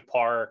you're up to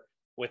par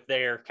with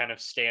their kind of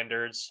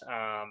standards.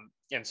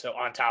 And so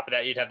on top of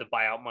that, you'd have the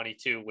buyout money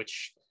too,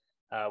 which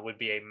would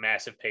be a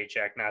massive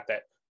paycheck. Not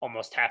that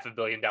almost $500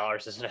 million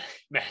isn't a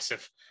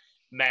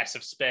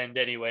massive spend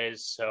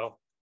anyways. So,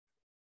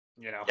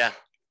 you know. Yeah,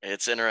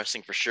 it's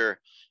interesting for sure.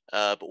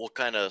 But we'll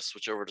kind of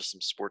switch over to some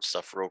sports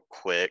stuff real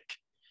quick.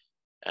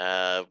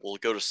 We'll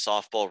go to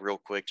softball real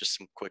quick, just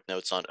some quick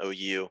notes on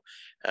OU.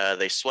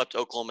 They swept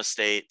Oklahoma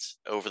State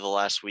over the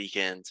last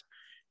weekend.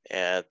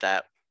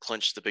 That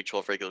clinched the Big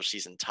 12 regular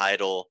season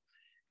title.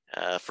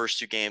 First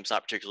two games,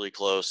 not particularly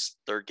close.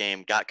 Third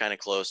game got kind of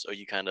close.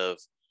 OU kind of,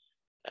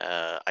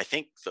 I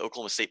think the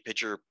Oklahoma State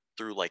pitcher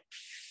threw like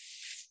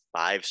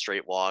 5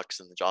 straight walks,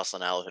 and the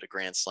Jocelyn Allen hit a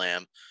grand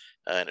slam,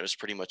 and it was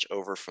pretty much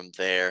over from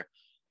there.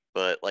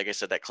 But like I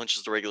said, that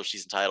clinches the regular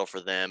season title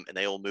for them, and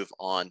they will move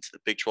on to the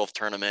Big 12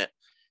 tournament,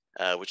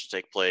 which will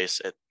take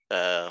place at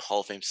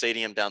Hall of Fame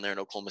Stadium down there in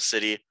Oklahoma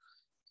City.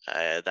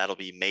 That'll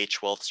be May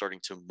 12th,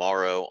 starting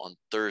tomorrow on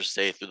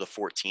Thursday through the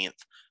 14th.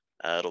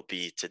 It'll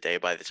be today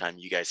by the time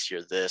you guys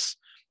hear this.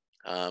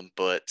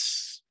 But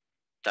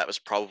that was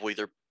probably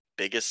their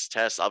biggest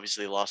test.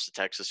 Obviously, they lost to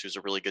Texas, who's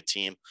a really good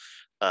team.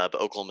 But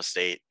Oklahoma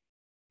State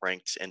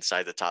ranked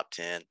inside the top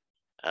 10.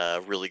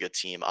 Really good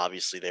team.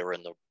 Obviously, they were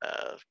in the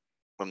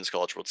Women's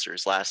College World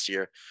Series last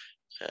year,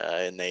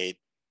 and they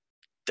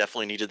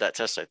definitely needed that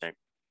test, I think.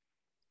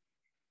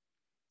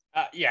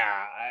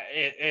 Yeah,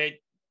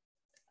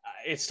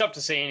 it's tough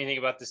to say anything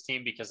about this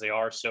team because they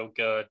are so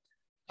good.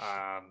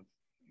 I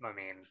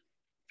mean,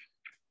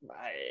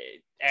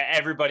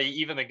 everybody,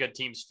 even the good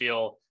teams,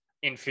 feel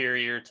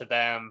inferior to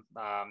them.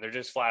 They're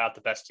just flat out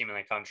the best team in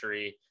the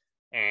country,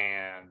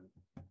 and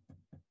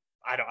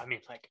I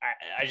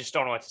just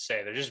don't know what to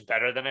say. They're just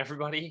better than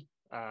everybody.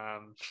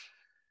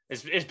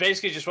 It's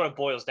basically just what it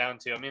boils down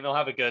to. I mean, they'll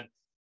have a good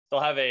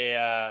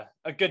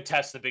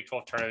test in the Big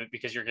 12 tournament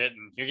because you're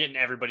getting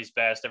everybody's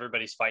best.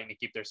 Everybody's fighting to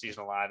keep their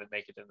season alive and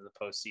make it into the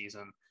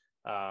postseason.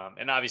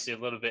 And obviously a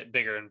little bit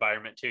bigger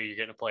environment too. You're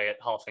going to play at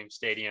Hall of Fame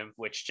Stadium,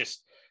 which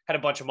just had a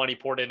bunch of money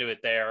poured into it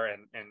there,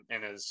 and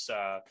is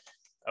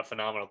a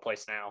phenomenal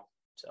place now.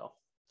 So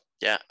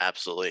yeah,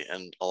 absolutely,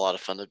 and a lot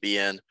of fun to be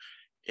in.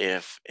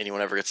 If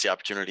anyone ever gets the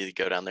opportunity to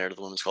go down there to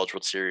the Women's College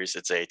World Series,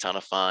 it's a ton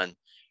of fun.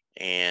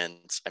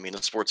 And I mean,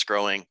 the sport's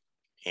growing,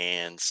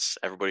 and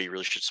everybody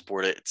really should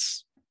support it.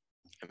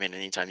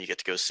 Anytime you get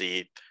to go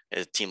see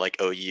a team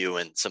like OU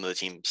and some of the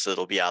teams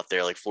that'll be out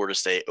there, like Florida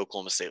State,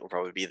 Oklahoma State will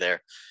probably be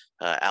there,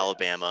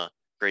 Alabama,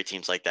 great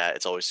teams like that.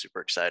 It's always super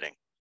exciting.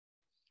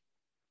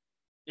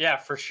 Yeah,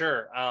 for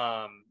sure.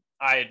 I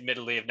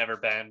admittedly have never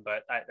been,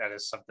 but that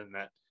is something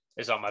that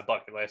is on my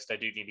bucket list. I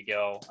do need to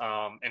go.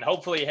 And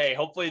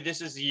hopefully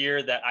this is the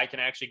year that I can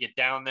actually get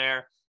down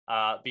there,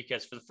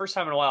 because for the first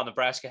time in a while,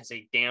 Nebraska has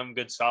a damn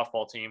good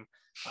softball team.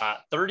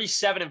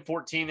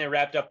 37-14, they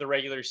wrapped up the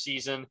regular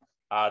season.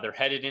 They're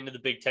headed into the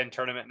Big Ten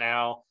tournament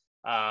now.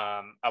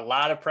 A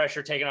lot of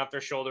pressure taken off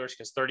their shoulders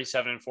because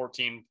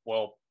 37-14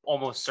 will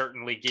almost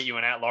certainly get you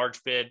an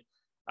at-large bid.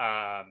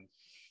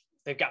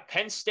 They've got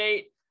Penn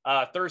State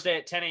Thursday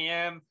at 10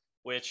 a.m.,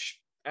 which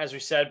as we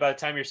said, by the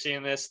time you're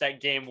seeing this,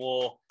 that game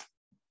will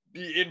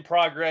be in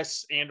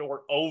progress and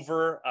or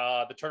over.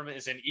 The tournament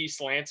is in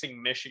East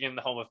Lansing, Michigan,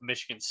 the home of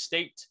Michigan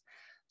State.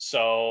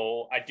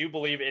 So I do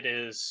believe it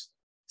is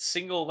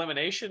single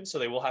elimination, so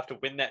they will have to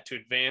win that to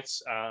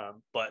advance.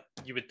 But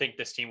you would think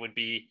this team would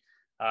be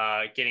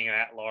getting an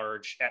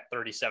at-large at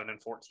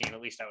 37-14.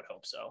 At least I would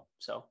hope so.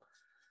 So,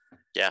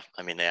 yeah,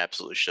 I mean, they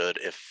absolutely should.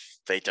 If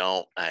they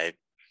don't,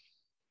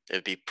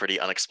 it'd be pretty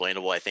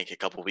unexplainable. I think a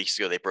couple of weeks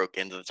ago they broke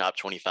into the top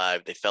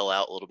 25. They fell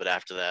out a little bit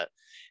after that,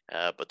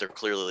 but they're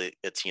clearly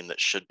a team that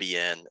should be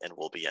in and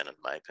will be in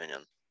my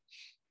opinion.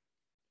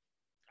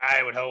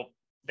 I would hope.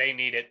 They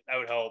need it. I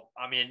would hope.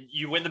 I mean,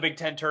 you win the Big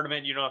Ten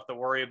tournament, you don't have to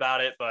worry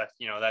about it, but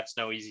that's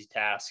no easy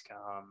task.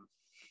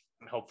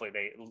 And hopefully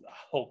they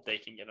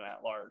can get an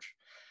at-large.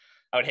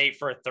 I would hate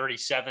for a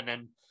 37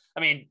 and I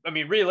mean,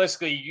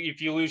 realistically,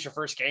 if you lose your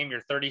first game,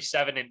 you're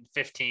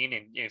 37-15,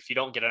 and if you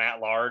don't get an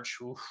at-large,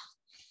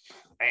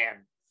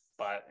 man.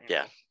 But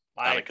yeah,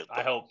 I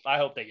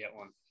hope they get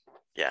one.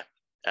 Yeah.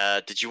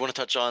 Did you want to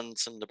touch on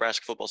some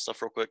Nebraska football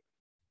stuff real quick?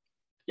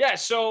 Yeah.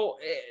 So,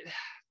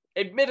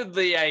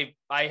 admittedly, I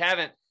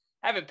haven't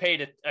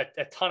paid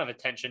a ton of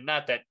attention.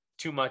 Not that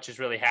too much has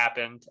really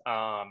happened.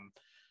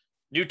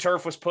 New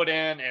turf was put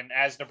in, and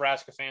as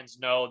Nebraska fans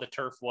know, the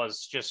turf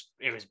was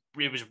it was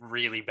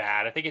really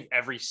bad. I think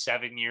every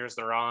 7 years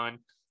they're on,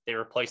 they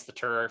replace the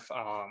turf,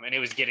 and it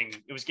was getting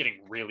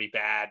really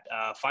bad.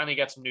 Finally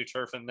got some new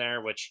turf in there,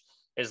 which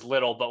is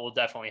little, but will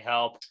definitely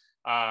help.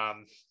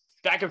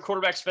 Backup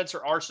quarterback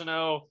Spencer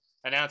Arsenault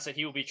announced that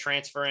he will be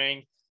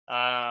transferring.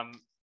 I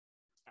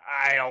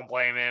don't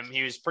blame him.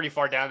 He was pretty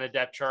far down the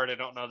depth chart. I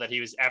don't know that he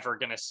was ever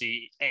going to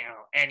see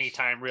any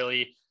time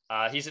really.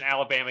 He's an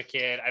Alabama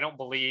kid. I don't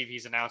believe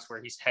he's announced where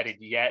he's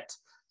headed yet,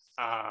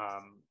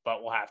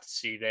 but we'll have to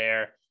see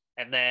there.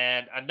 And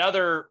then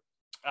another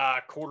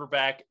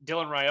quarterback,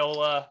 Dylan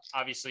Raiola.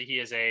 Obviously, he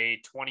is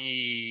a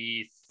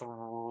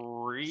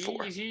 24.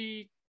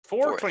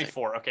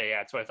 Okay, yeah,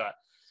 that's what I thought.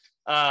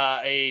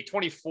 A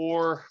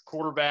 24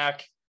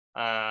 quarterback.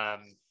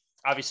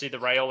 Obviously, the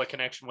Raiola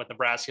connection with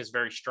Nebraska is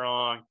very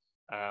strong.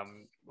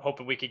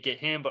 Hoping we could get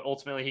him, but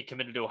ultimately he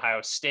committed to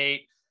Ohio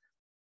State.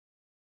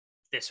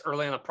 This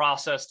early in the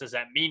process, does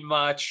that mean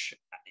much?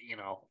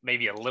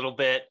 Maybe a little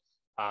bit.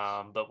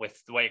 But with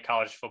the way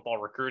college football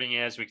recruiting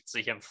is, we could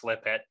see him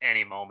flip at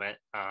any moment,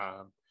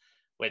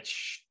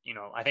 which,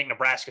 I think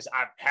Nebraska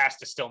has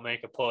to still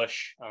make a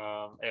push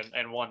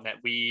and one that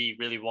we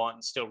really want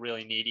and still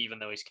really need, even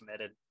though he's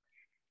committed.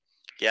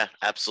 Yeah,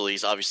 absolutely.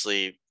 He's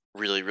obviously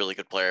really, really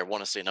good player. I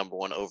want to say number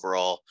one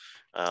overall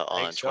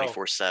on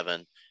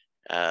 24/7.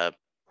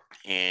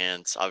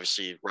 And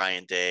obviously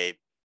Ryan Day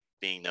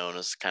being known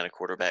as kind of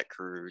quarterback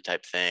guru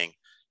type thing.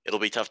 It'll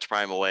be tough to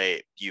pry him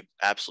away. You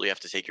absolutely have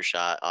to take your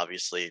shot,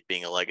 obviously,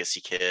 being a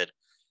legacy kid.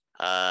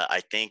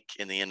 I think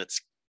in the end,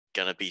 it's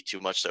going to be too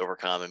much to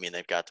overcome. I mean,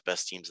 they've got the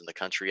best teams in the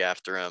country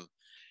after him.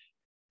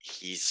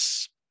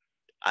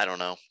 I don't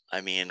know. I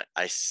mean,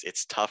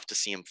 it's tough to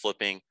see him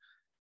flipping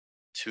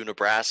to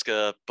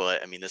Nebraska,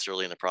 but I mean, this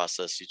early in the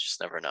process, you just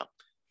never know.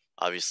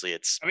 Obviously,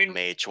 it's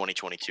May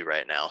 2022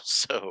 right now.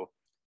 So,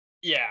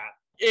 yeah,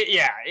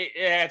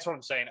 that's what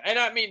I'm saying. And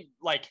I mean,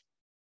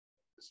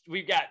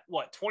 we've got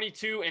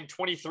 22 and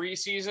 23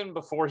 season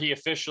before he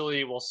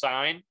officially will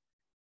sign.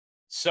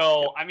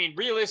 So, yep. I mean,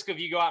 realistically, if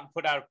you go out and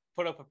put up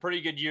a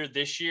pretty good year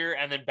this year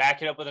and then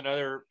back it up with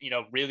another,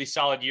 really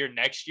solid year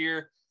next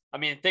year, I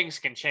mean, things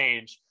can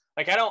change.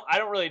 I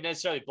don't really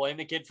necessarily blame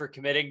the kid for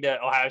committing to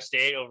Ohio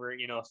State over,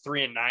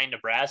 3-9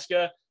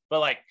 Nebraska.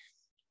 But I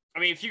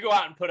mean, if you go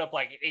out and put up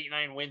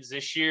 8-9 wins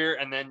this year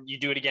and then you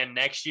do it again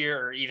next year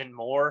or even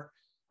more,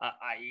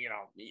 I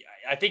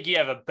think you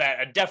have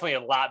definitely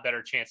a lot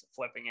better chance of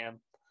flipping him.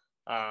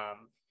 I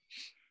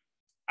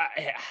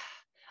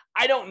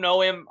don't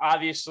know him,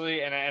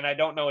 obviously, and I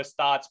don't know his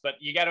thoughts, but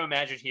you got to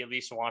imagine he at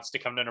least wants to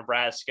come to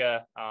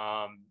Nebraska.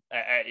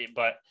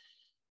 But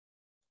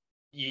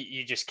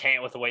you just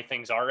can't with the way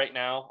things are right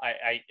now.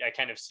 I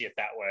kind of see it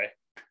that way.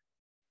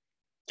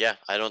 Yeah,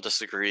 I don't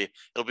disagree.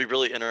 It'll be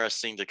really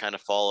interesting to kind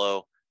of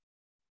follow.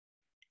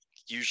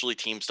 Usually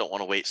teams don't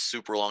want to wait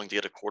super long to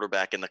get a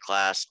quarterback in the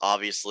class.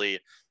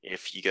 Obviously,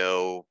 if you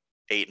go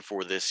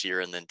 8-4 this year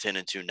and then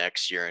 10-2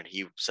 next year, and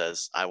he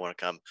says, I want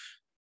to come,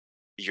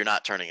 you're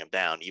not turning him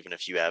down. Even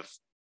if you have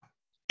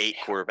 8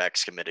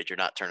 quarterbacks committed, you're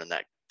not turning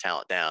that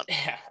talent down.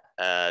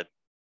 Yeah.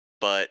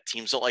 But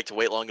teams don't like to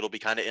wait long. It'll be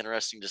kind of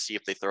interesting to see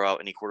if they throw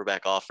out any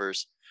quarterback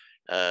offers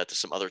to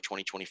some other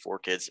 2024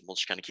 kids, and we'll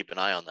just kind of keep an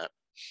eye on that.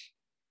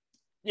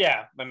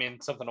 Yeah, I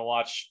mean, something to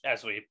watch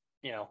as we,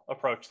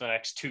 approach the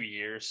next 2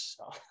 years.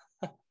 So.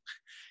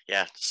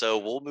 Yeah, so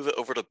we'll move it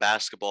over to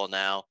basketball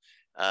now.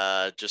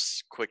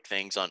 Just quick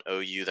things on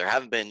OU. There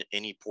haven't been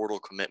any portal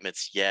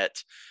commitments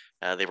yet.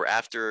 They were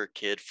after a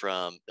kid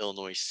from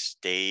Illinois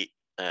State,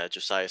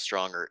 Josiah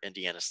Strong, or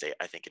Indiana State,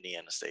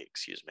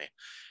 excuse me.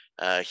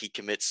 He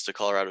commits to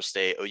Colorado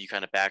State. OU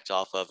kind of backed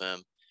off of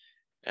him.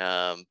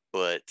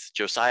 But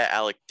Josiah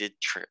Alec did,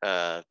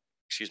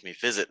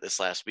 visit this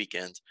last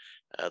weekend.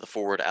 The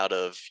forward out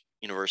of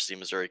University of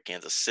Missouri,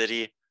 Kansas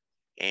City,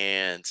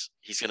 and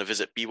he's going to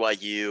visit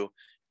BYU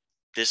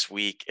this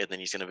week, and then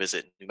he's going to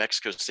visit New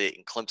Mexico State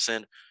and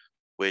Clemson,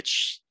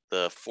 which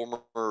the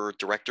former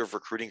director of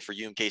recruiting for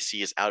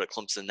UMKC is out at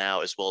Clemson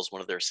now, as well as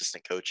one of their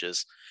assistant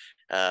coaches.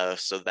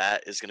 So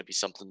that is going to be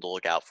something to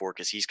look out for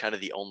because he's kind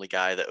of the only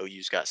guy that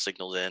OU's got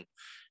signaled in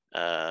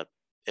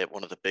at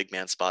one of the big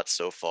man spots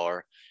so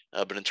far.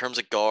 But in terms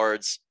of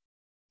guards,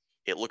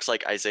 it looks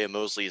like Isaiah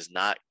Mosley is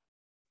not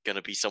going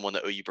to be someone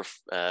that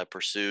OU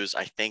pursues.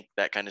 I think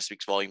that kind of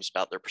speaks volumes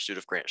about their pursuit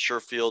of Grant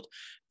Sherfield.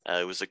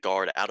 It was a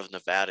guard out of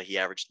Nevada. He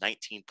averaged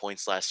 19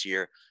 points last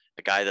year,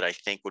 a guy that I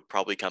think would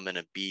probably come in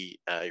and be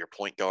your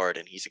point guard,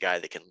 and he's a guy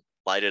that can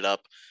light it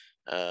up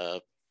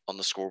on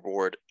the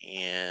scoreboard,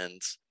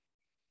 and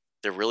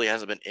there really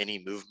hasn't been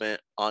any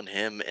movement on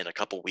him in a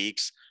couple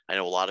weeks. I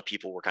know a lot of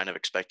people were kind of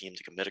expecting him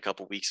to commit a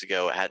couple weeks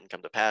ago. It hadn't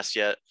come to pass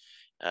yet.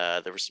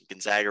 There were some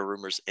Gonzaga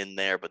rumors in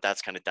there, but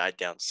that's kind of died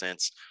down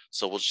since.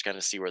 So we'll just kind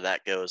of see where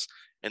that goes.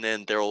 And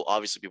then there will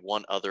obviously be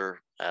one other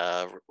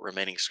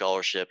remaining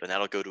scholarship, and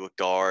that'll go to a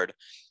guard.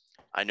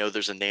 I know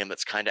there's a name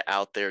that's kind of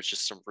out there. It's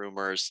just some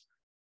rumors.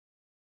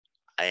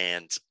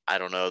 And I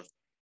don't know.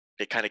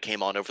 It kind of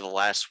came on over the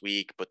last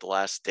week, but the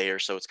last day or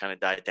so, it's kind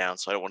of died down.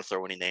 So I don't want to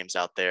throw any names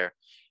out there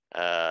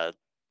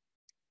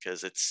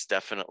because it's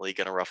definitely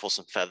going to ruffle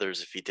some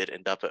feathers if he did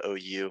end up at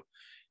OU.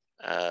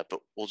 But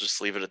we'll just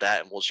leave it at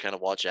that, and we'll just kind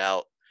of watch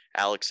out.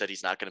 Alex said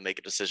he's not going to make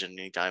a decision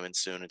anytime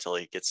soon until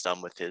he gets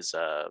done with his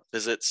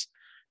visits.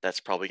 That's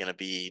probably going to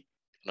be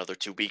another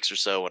 2 weeks or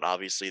so, and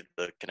obviously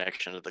the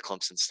connection to the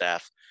Clemson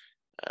staff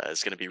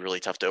is going to be really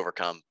tough to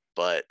overcome.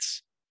 But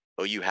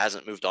OU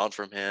hasn't moved on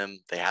from him.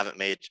 They haven't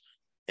made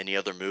any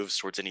other moves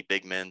towards any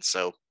big men,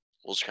 so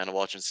we'll just kind of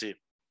watch and see.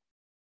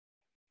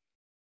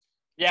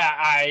 Yeah,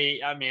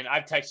 I mean,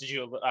 I've texted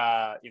you,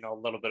 a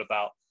little bit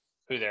about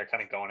who they're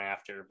kind of going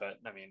after, but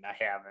I mean, I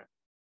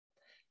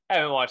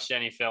haven't watched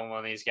any film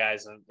on these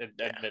guys,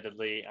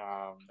 admittedly,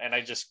 and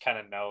I just kind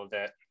of know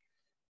that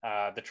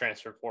the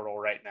transfer portal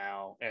right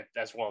now,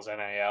 as well as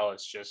NIL,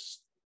 is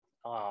just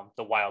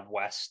the Wild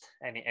West.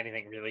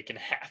 Anything really can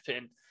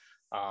happen.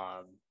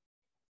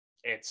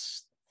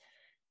 It's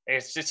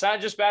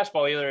not just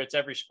basketball either. It's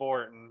every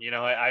sport, and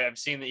I've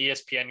seen the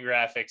ESPN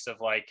graphics of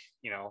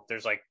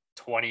there's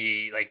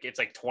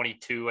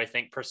 22 I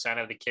think percent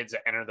of the kids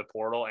that enter the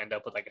portal end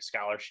up with a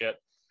scholarship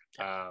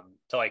to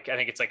I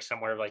think it's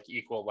somewhere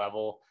equal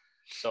level.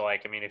 So I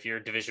mean, if you're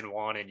Division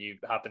I and you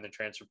hop in the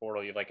transfer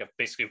portal, you have a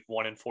basically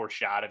 1 in 4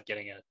 shot of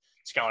getting a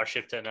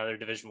scholarship to another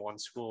Division I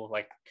school.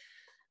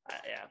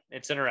 Yeah,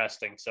 it's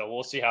interesting. So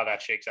we'll see how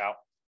that shakes out.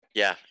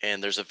 Yeah,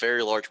 and there's a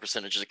very large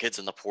percentage of the kids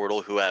in the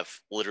portal who have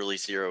literally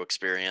zero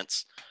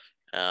experience.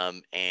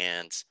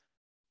 And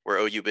where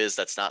OU is,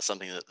 that's not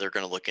something that they're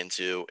going to look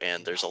into.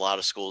 And there's a lot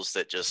of schools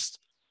that just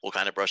will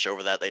kind of brush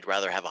over that. They'd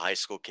rather have a high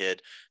school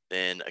kid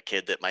than a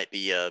kid that might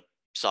be a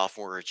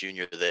sophomore or a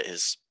junior that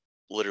has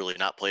literally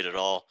not played at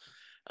all.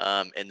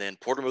 And then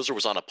Porter Moser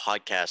was on a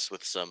podcast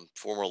with some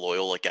former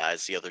Loyola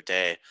guys the other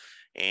day,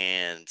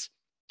 and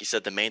he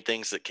said the main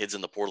things that kids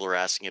in the portal are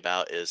asking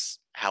about is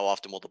how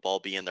often will the ball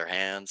be in their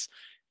hands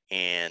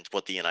and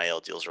what the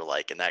NIL deals are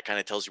like. And that kind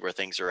of tells you where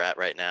things are at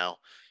right now.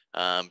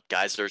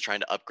 Guys that are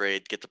trying to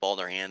upgrade, get the ball in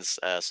their hands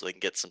so they can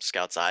get some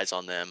scouts' eyes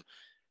on them.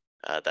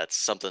 That's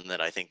something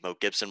that I think Mo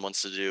Gibson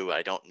wants to do.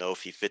 I don't know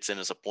if he fits in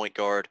as a point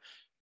guard.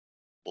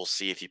 We'll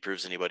see if he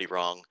proves anybody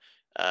wrong.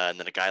 And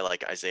then a guy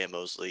like Isaiah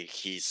Mosley,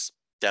 he's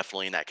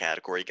definitely in that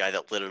category. A guy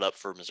that lit it up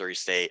for Missouri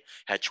State,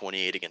 had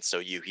 28 against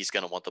OU. He's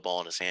going to want the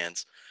ball in his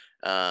hands.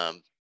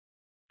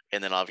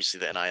 And then obviously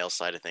the NIL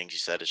side of things, you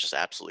said, is just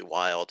absolutely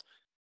wild,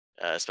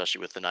 especially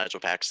with the Nigel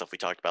Pack stuff we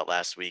talked about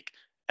last week.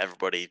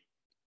 Everybody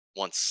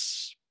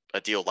wants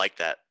a deal like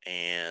that.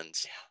 And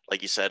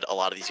like you said, a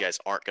lot of these guys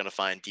aren't going to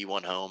find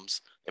D1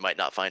 homes. They might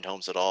not find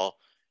homes at all.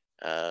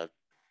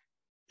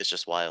 It's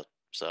just wild.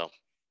 So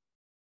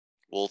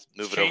we'll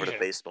move it over to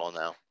baseball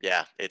now.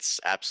 Yeah,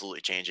 it's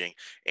absolutely changing.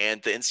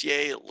 And the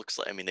NCAA looks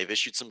like, I mean, they've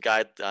issued some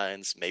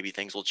guidelines. Maybe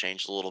things will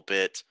change a little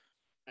bit.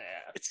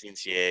 Yeah. It's the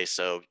NCAA,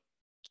 so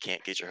you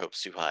can't get your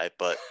hopes too high,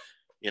 but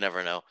you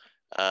never know.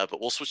 But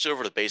we'll switch it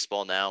over to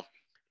baseball now.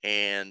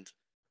 And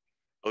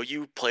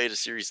OU played a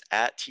series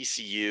at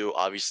TCU,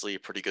 obviously a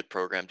pretty good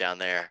program down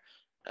there.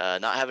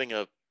 Not having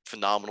a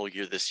phenomenal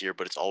year this year,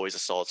 but it's always a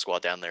solid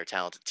squad down there,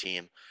 talented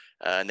team.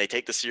 And they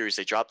take the series.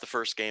 They dropped the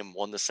first game,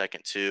 won the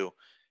second two.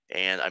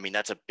 And, I mean,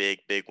 that's a big,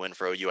 big win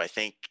for OU. I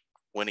think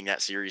winning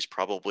that series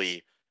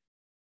probably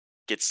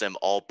gets them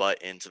all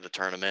but into the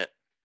tournament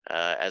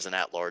as an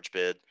at-large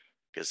bid,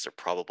 because they're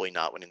probably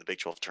not winning the Big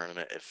 12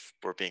 tournament if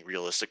we're being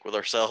realistic with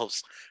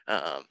ourselves.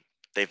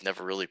 They've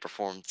never really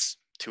performed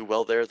too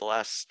well there the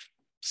last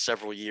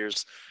several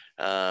years.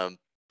 But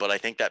I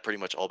think that pretty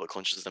much all but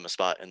clinches them a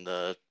spot in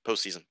the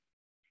postseason.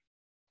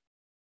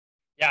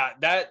 Yeah,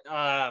 that,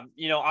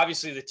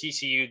 obviously the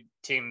TCU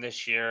team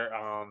this year,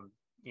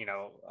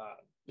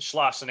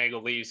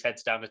 Schlossnagle leaves,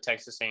 heads down to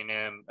Texas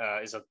A&M,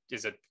 is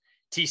a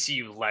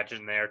TCU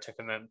legend there. Took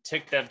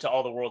them to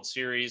all the World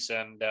Series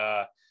and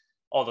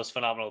all those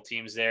phenomenal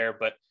teams there.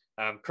 But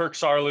Kirk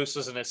Sarloos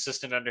was an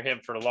assistant under him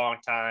for a long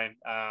time.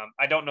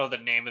 I don't know the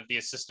name of the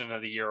Assistant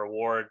of the Year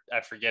award.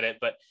 I forget it,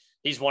 but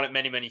he's won it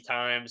many, many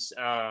times.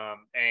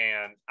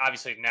 And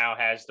obviously now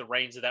has the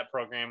reins of that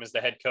program as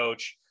the head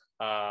coach.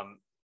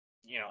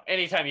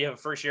 Anytime you have a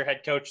first-year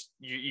head coach,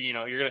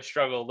 you're going to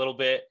struggle a little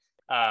bit.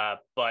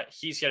 But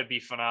he's going to be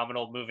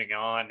phenomenal moving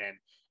on.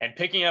 And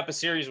picking up a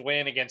series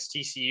win against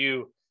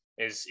TCU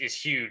is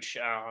huge.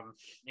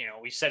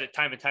 We've said it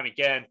time and time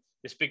again.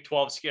 This Big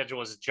 12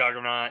 schedule is a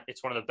juggernaut.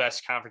 It's one of the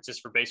best conferences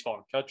for baseball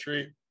in the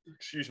country.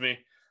 Excuse me.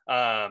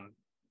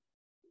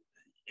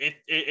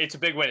 It's a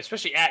big win,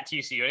 especially at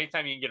TCU.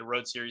 Anytime you can get a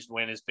road series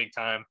win is big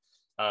time.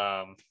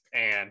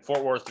 And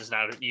Fort Worth is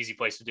not an easy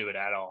place to do it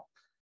at all.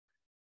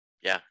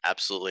 Yeah,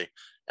 absolutely.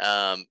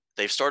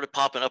 They've started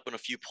popping up in a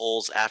few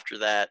polls after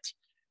that.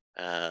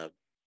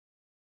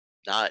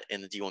 Not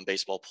in the D1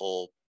 baseball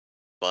poll,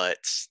 but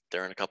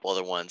they're in a couple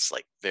other ones,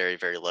 like very,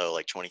 very low,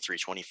 like 23,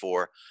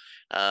 24.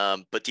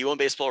 But D1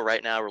 baseball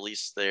right now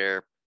released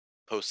their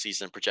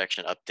postseason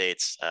projection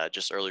updates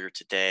just earlier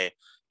today,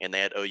 and they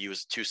had OU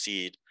as a 2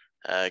 seed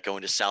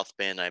going to South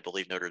Bend. I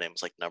believe Notre Dame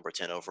was like number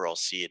 10 overall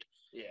seed.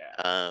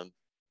 Yeah.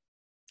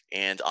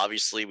 And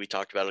obviously we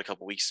talked about it a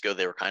couple weeks ago.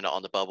 They were kind of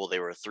on the bubble. They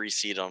were a 3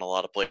 seed on a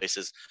lot of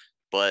places,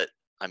 but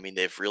I mean,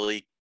 they've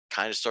really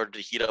kind of started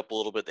to heat up a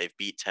little bit. They've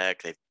beat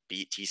Tech, they've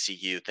beat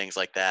TCU, things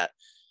like that.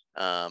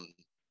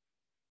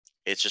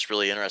 It's just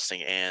really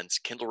interesting. And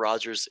Kendall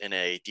Rogers in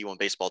a D1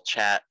 baseball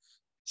chat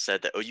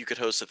said that OU could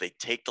host if they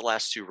take the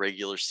last 2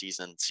 regular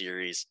season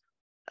series,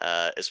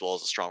 as well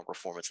as a strong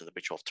performance in the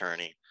Big 12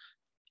 tourney.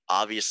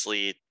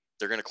 Obviously,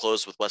 they're going to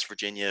close with West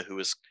Virginia, who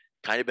has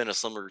kind of been a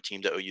similar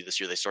team to OU this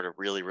year. They started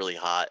really, really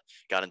hot,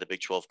 got into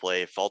Big 12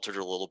 play, faltered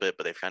a little bit,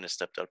 but they've kind of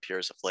stepped up here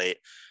as of late.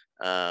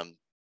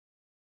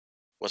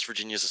 West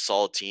Virginia is a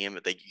solid team.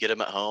 If they get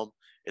them at home,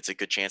 it's a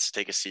good chance to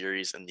take a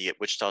series, and you get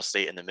Wichita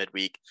State in the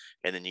midweek,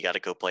 and then you got to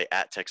go play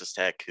at Texas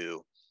Tech,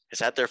 who has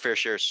had their fair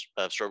share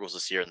of struggles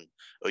this year, and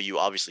OU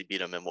obviously beat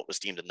them in what was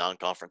deemed a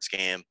non-conference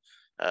game,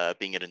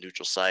 being at a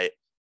neutral site.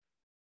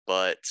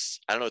 But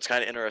I don't know, it's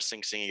kind of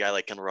interesting seeing a guy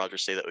like Kendall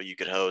Rogers say that OU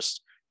could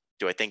host.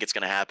 Do I think it's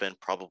going to happen?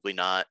 Probably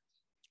not.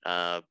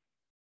 But,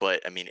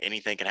 I mean,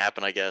 anything can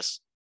happen, I guess.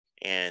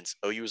 And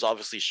OU has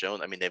obviously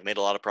shown, I mean, they've made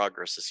a lot of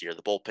progress this year.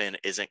 The bullpen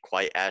isn't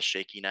quite as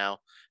shaky now.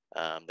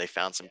 They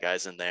found some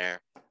guys in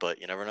there,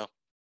 but you never know.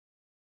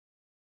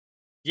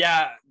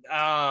 Yeah.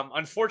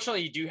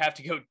 Unfortunately, you do have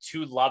to go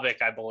to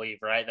Lubbock, I believe,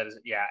 right? That is,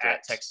 yeah,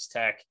 correct. At Texas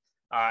Tech.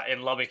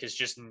 And Lubbock is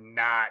just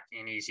not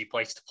an easy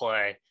place to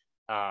play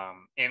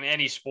in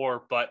any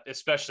sport, but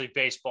especially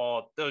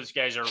baseball. Those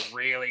guys are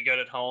really good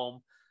at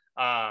home.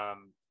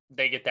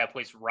 They get that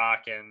place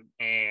rocking.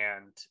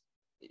 And,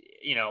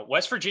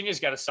 West Virginia's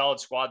got a solid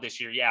squad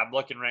this year. Yeah, I'm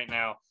looking right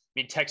now. I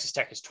mean, Texas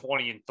Tech is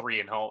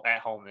 20-3 at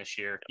home this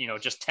year.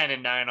 Just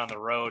 10-9 on the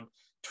road,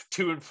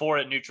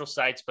 2-4 at neutral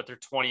sites, but they're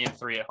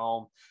 20-3 at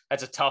home.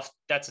 That's a tough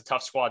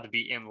squad to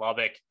beat in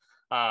Lubbock.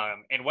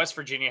 And West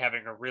Virginia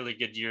having a really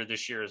good year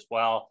this year as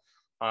well.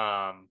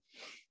 And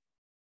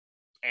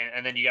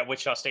then you got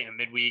Wichita State in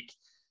the midweek.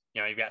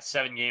 You've got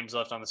 7 games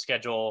left on the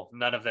schedule,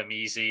 none of them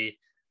easy.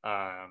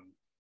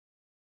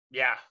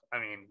 Yeah, I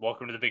mean,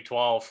 welcome to the Big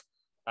 12.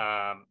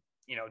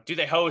 Do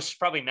they host?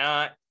 Probably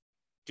not.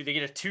 Do they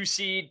get a 2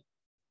 seed?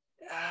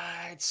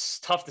 It's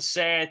tough to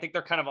say. I think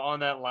they're kind of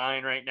on that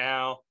line right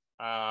now.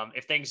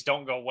 If things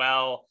don't go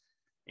well,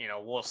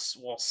 we'll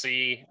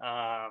see.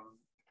 I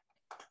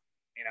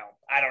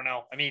don't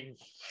know. I mean,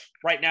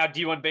 right now,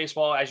 D1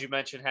 baseball, as you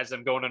mentioned, has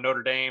them going to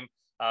Notre Dame.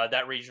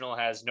 That regional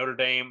has Notre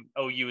Dame,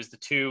 OU is the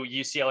 2,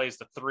 UCLA is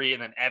the 3,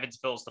 and then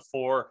Evansville is the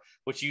 4,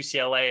 which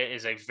UCLA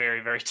is a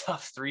very, very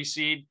tough 3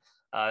 seed.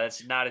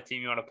 That's not a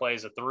team you want to play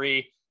as a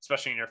 3,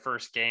 especially in your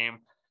first game.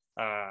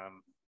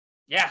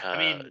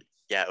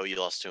 OU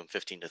lost to him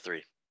 15-3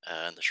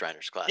 in the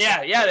Shriners Classic.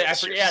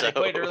 They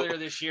played earlier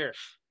this year.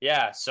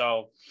 Yeah,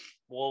 so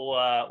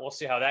we'll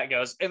see how that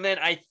goes. And then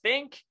I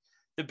think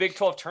the Big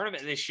 12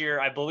 tournament this year,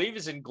 I believe,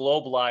 is in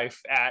Globe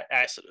Life at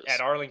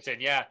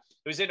Arlington. Yeah,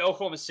 it was in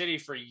Oklahoma City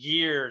for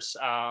years,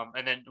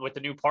 and then with the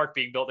new park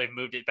being built, they've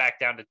moved it back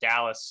down to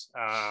Dallas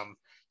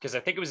because I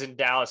think it was in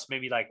Dallas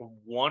maybe like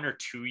 1 or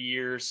 2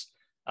 years,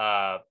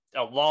 a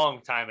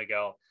long time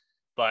ago.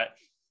 But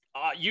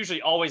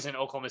usually always in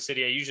Oklahoma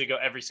City. I usually go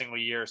every single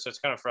year, so it's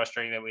kind of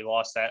frustrating that we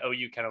lost that.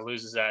 OU kind of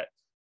loses that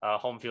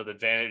home field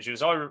advantage. It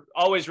was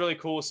always really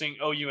cool seeing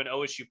OU and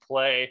OSU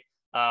play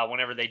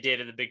whenever they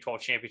did in the Big 12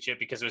 championship,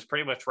 because it was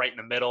pretty much right in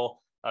the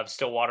middle of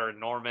Stillwater and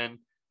Norman.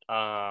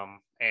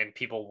 And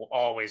people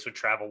always would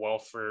travel well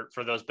for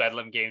those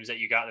Bedlam games that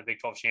you got in the Big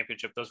 12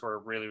 championship. Those were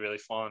really, really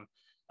fun.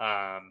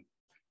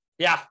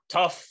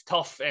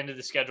 Tough end of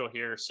the schedule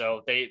here.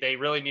 So they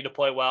really need to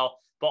play well,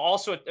 but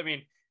also, I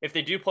mean, if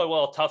they do play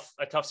well,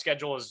 a tough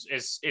schedule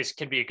is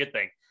can be a good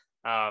thing.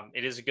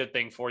 It is a good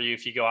thing for you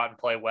if you go out and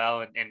play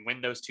well and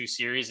win those 2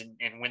 series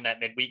and win that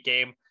midweek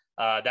game.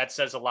 That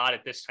says a lot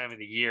at this time of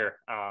the year,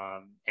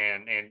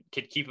 and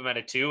could keep them at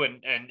a 2,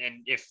 and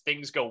if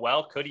things go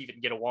well, could even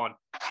get a 1.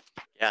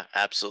 Yeah,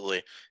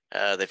 absolutely.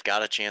 They've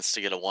got a chance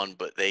to get a 1,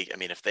 but these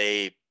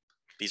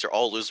are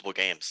all losable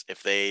games.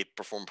 If they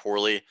perform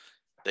poorly,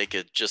 they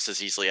could just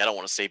as easily, I don't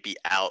want to say be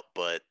out,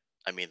 but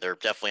I mean, they're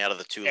definitely out of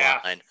the 2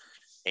 line,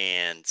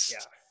 and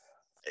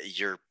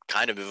you're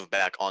kind of moving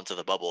back onto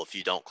the bubble if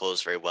you don't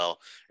close very well,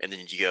 and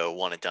then you go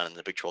 1 and done in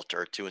the Big 12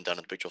 or 2 and done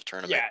in the Big 12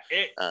 tournament.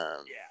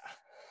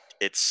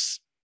 It's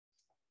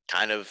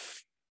kind of,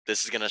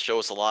 this is going to show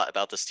us a lot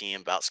about this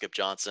team, about Skip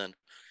Johnson.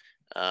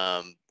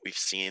 We've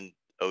seen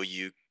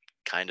OU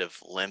kind of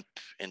limp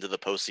into the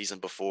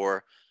postseason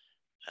before.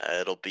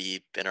 It'll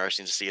be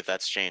interesting to see if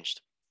that's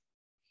changed.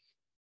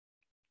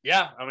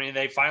 Yeah, I mean,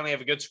 they finally have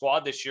a good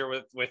squad this year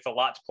with a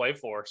lot to play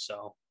for.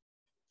 So,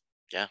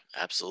 yeah,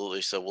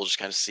 absolutely. So we'll just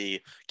kind of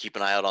keep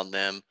an eye out on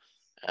them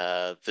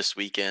this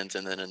weekend,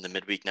 and then in the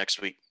midweek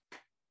next week.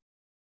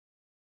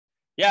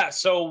 Yeah,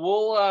 so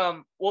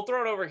we'll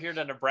throw it over here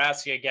to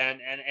Nebraska again,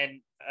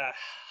 and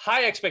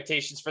high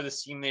expectations for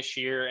this team this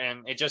year,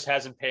 and it just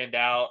hasn't panned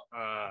out.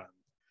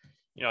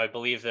 I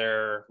believe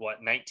they're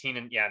 19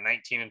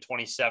 and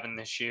 27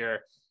 this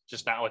year,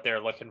 just not what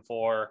they're looking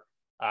for.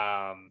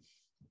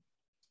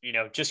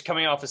 Just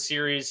coming off a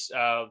series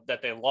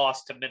that they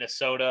lost to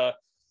Minnesota,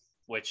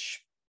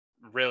 which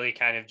really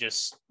kind of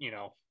just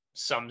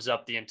sums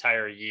up the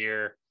entire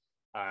year.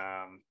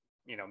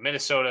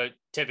 Minnesota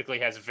typically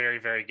has very,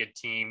 very good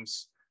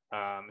teams,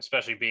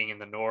 especially being in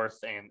the North,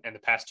 and the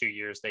past 2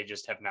 years, they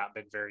just have not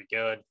been very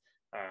good.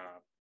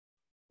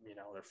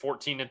 They're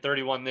 14 and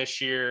 31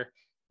 this year.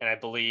 And I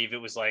believe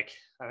it was I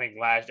think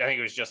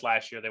it was just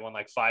last year, they won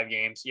 5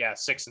 games. Yeah.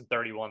 6 and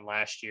 31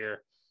 last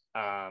year.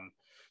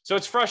 So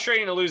it's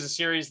frustrating to lose a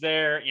series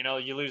there.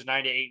 You lose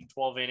 9 to 8 and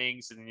 12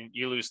 innings, and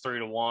you lose 3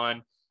 to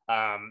 1.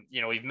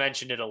 We've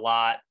mentioned it a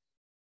lot.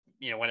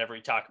 Whenever we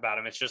talk about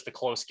them, it's just the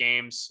close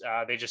games.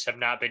 They just have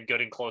not been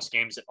good in close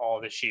games at all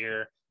this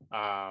year.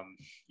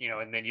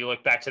 And then you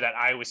look back to that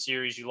Iowa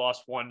series, you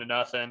lost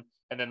 1-0,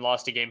 and then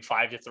lost a game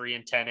 5-3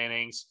 in 10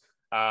 innings.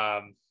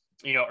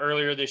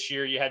 Earlier this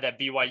year, you had that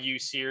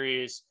BYU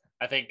series.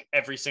 I think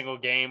every single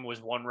game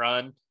was 1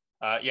 run.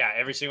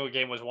 Every single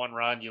game was 1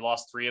 run. You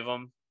lost 3 of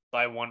them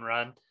by 1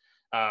 run.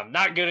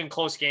 Not good in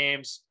close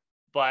games,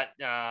 but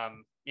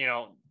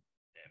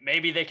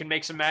maybe they can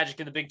make some magic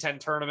in the Big Ten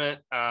tournament.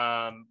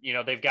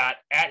 They've got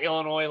at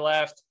Illinois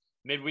left,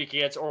 midweek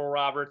against Oral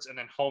Roberts, and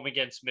then home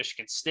against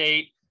Michigan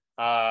State.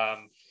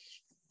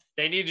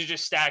 They need to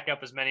just stack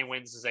up as many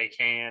wins as they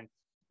can.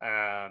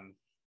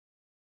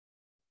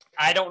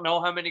 I don't know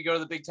how many go to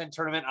the Big Ten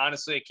tournament.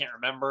 Honestly, I can't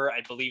remember.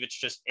 I believe it's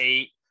just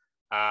 8.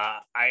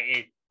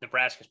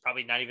 Nebraska's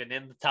probably not even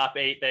in the top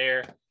 8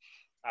 there.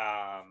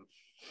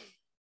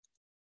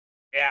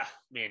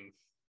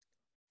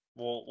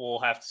 We'll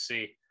have to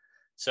see.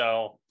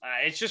 So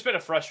it's just been a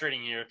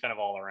frustrating year kind of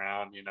all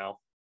around,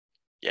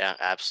 Yeah,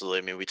 absolutely.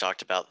 I mean, we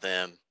talked about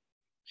them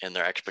and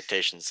their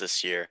expectations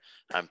this year.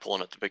 I'm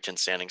pulling up the Big Ten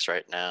standings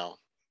right now.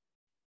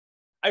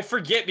 I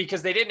forget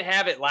because they didn't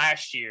have it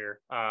last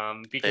year because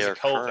of COVID. They are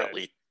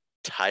currently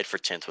tied for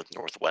 10th with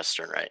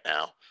Northwestern right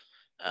now.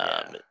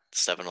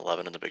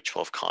 7-11 in the Big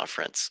 12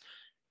 conference.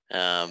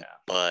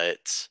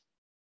 But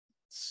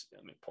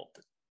let me pull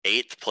the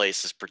 8th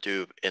place is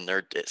Purdue, and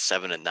they're at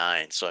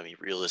 7-9. So, I mean,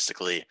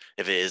 realistically,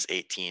 if it is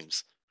 8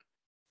 teams,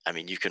 I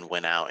mean, you can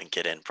win out and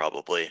get in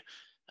probably.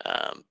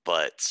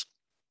 But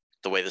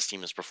the way this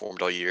team has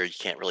performed all year, you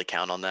can't really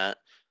count on that.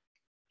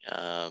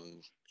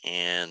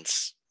 And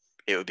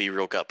it would be a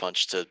real gut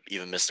punch to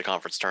even miss the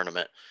conference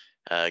tournament,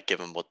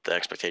 given what the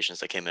expectations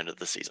they came into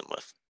the season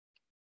with.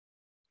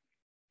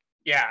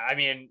 Yeah, I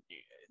mean,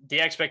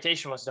 the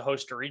expectation was to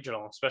host a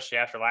regional, especially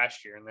after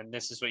last year. And then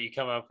this is what you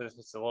come up with.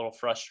 It's a little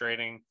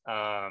frustrating.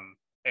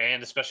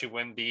 And especially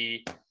when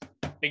the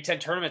Big Ten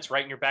tournament's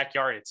right in your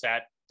backyard. It's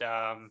at,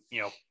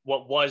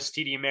 what was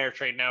TD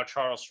Ameritrade, now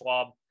Charles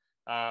Schwab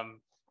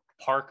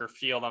Park or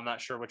Field. I'm not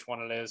sure which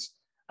one it is.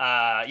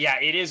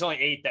 It is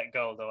only 8 that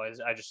go, though, as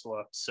I just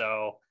looked.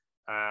 So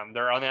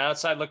they're on the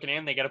outside looking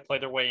in. They got to play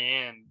their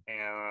way in.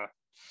 And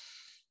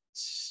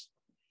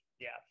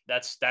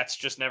that's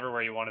just never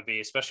where you want to be,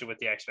 especially with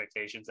the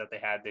expectations that they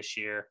had this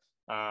year.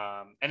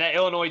 And that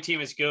Illinois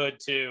team is good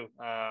too.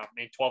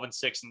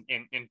 12-6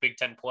 in Big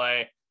Ten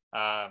play.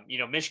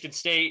 Michigan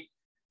State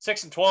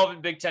 6-12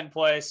 in Big Ten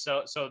play.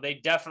 So they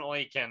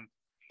definitely can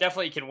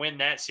win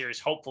that series,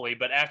 hopefully.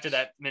 But after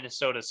that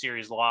Minnesota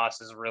series loss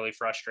is really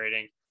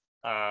frustrating.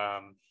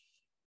 And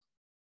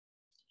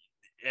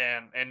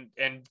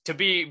to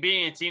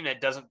being a team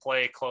that doesn't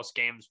play close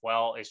games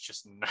well is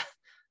just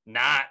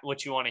not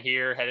what you want to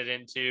hear headed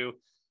into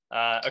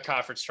a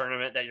conference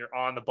tournament that you're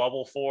on the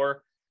bubble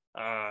for.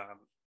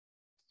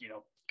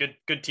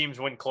 Good teams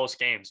win close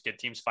games. Good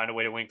teams find a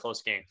way to win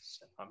close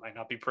games. It might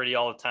not be pretty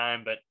all the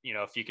time, but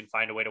if you can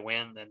find a way to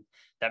win, then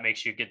that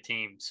makes you a good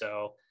team.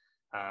 So,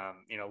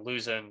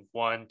 losing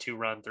 1, 2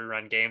 run, 3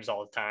 run games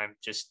all the time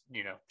just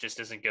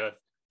isn't good.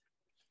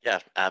 Yeah,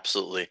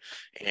 absolutely.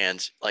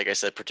 And like I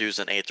said, Purdue's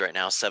in 8th right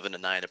now,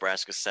 7-9.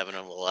 Nebraska's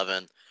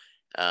 7-11.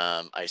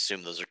 I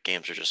assume those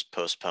games are just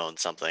postponed,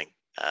 something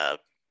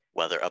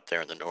weather up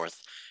there in the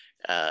north,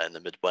 in the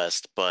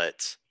Midwest.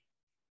 But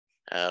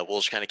we'll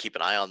just kind of keep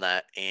an eye on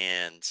that,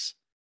 and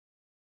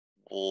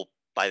we'll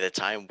by the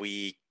time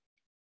we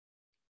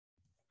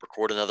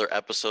record another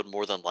episode,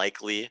 more than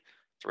likely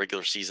the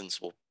regular seasons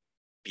will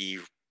be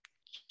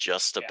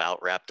just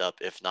about wrapped up,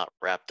 if not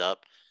wrapped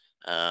up.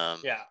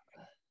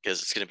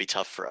 Because it's going to be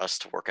tough for us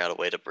to work out a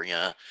way to bring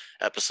a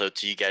episode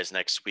to you guys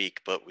next week,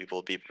 but we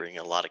will be bringing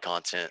a lot of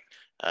content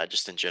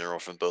just in general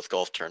from both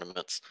golf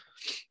tournaments.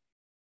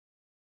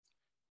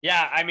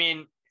 Yeah, I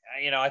mean,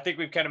 I think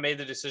we've kind of made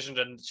the decision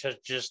to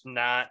just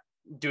not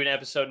do an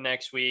episode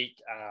next week.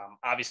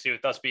 Obviously,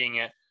 with us being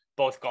at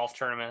both golf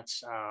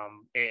tournaments,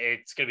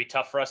 it's going to be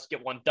tough for us to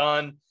get one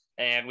done.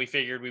 And we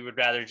figured we would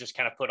rather just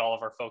kind of put all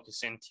of our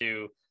focus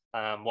into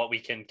what we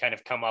can kind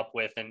of come up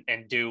with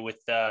and do with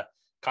the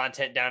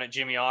content down at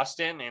Jimmy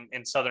Austin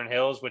and Southern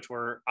Hills, which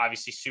we're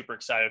obviously super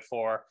excited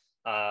for.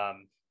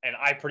 And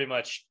I pretty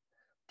much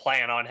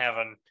plan on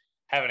having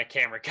a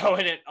camera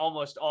going at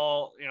almost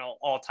all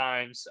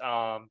times,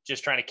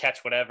 just trying to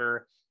catch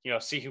whatever,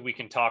 see who we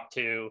can talk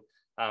to,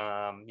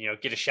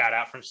 get a shout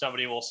out from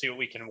somebody. We'll see what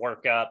we can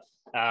work up,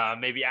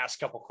 maybe ask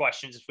a couple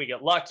questions if we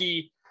get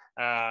lucky.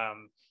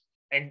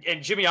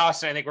 And Jimmy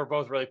Austin, I think we're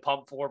both really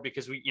pumped for,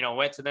 because we,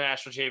 went to the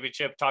national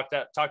championship, talked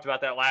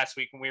about that last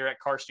week when we were at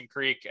Karsten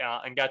Creek,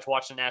 and got to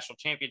watch the national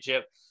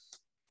championship.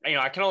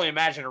 I can only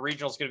imagine a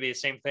regional is going to be the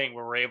same thing,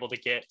 where we're able to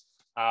get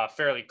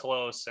fairly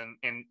close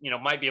and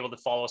might be able to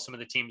follow some of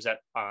the teams that,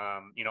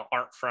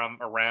 aren't from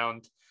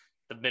around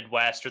the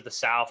Midwest or the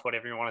South,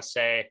 whatever you want to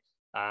say,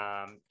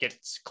 get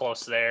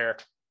close there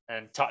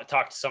and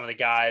talk to some of the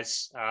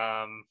guys,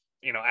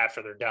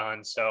 after they're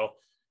done. So,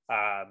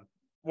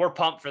 we're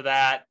pumped for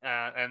that.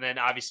 And then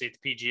obviously at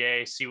the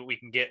PGA, see what we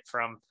can get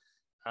from,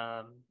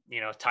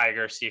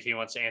 Tiger, see if he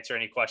wants to answer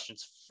any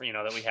questions,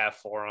 that we have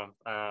for him.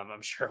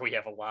 I'm sure we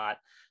have a lot.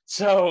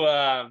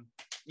 So,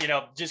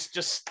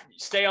 just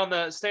stay on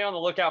the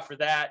lookout for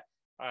that.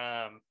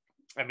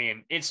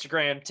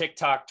 Instagram,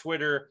 TikTok,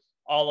 Twitter,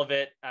 all of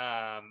it.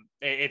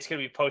 It's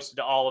going to be posted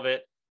to all of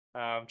it.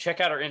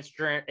 Check out our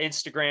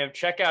Instagram,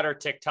 check out our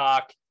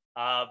TikTok.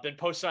 Been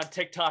posted on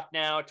TikTok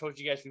now. I told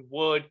you guys we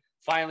would.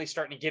 Finally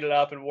starting to get it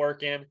up and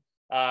working.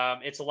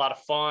 It's a lot of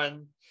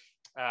fun.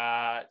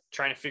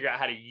 Trying to figure out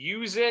how to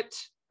use it.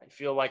 I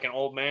feel like an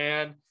old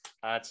man.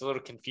 It's a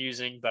little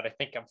confusing, but I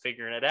think I'm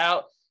figuring it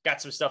out.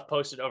 Got some stuff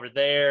posted over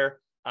there.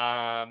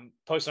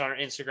 Posted on our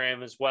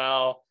Instagram as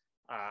well.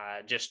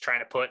 Just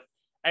trying to put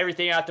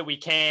everything out that we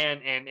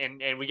can.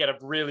 And we got a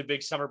really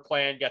big summer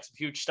plan. Got some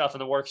huge stuff in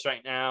the works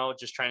right now.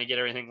 Just trying to get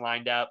everything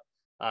lined up.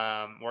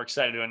 We're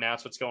excited to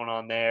announce what's going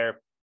on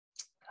there.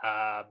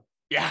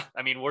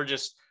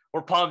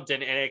 We're pumped,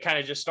 and it kind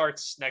of just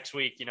starts next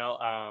week.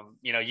 I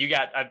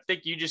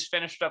think you just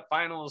finished up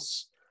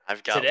finals.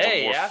 I've got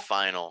today, one more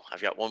final.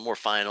 I've got one more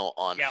final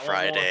on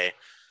Friday.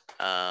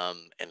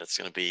 And it's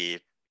going to be a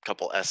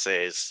couple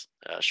essays,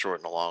 short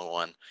and a long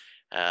one.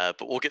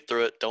 But we'll get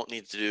through it. Don't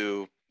need to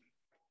do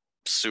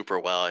super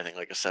well. I think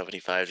like a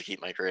 75 to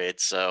keep my grade.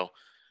 So,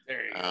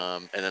 there you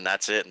go. And then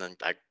that's it. And then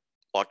I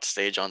walk the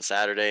stage on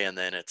Saturday, and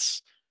then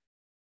it's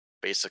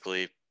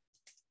basically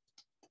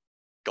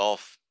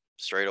golf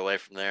straight away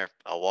from there.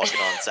 I'll walk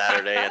it on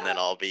Saturday, and then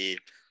I'll be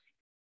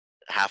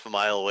half a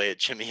mile away at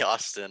Jimmy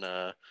Austin,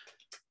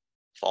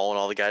 following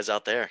all the guys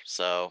out there.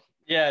 So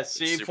yeah,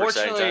 see,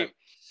 fortunately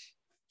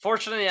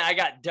I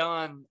got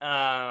done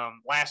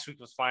last week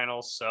with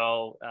finals.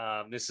 So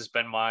this has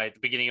been the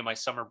beginning of my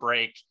summer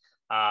break.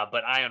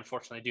 But I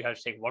unfortunately do have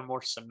to take one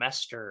more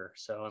semester.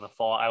 So in the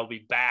fall, I will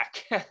be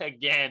back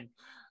again,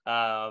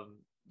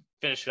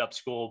 finishing up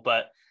school.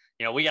 But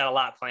we got a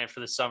lot planned for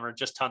the summer,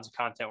 just tons of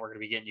content we're going to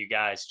be getting you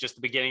guys. Just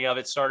the beginning of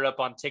it started up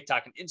on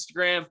TikTok and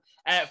Instagram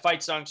at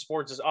Fight Song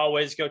Sports. As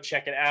always, go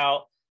check it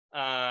out.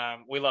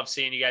 We love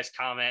seeing you guys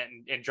comment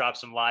and drop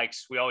some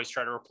likes. We always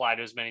try to reply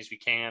to as many as we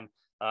can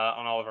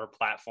on all of our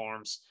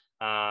platforms.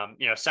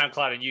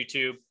 SoundCloud and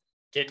YouTube,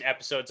 getting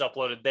episodes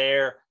uploaded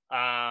there.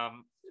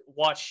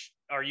 Watch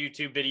our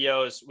YouTube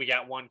videos. We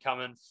got one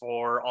coming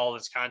for all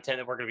this content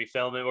that we're going to be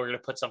filming. We're going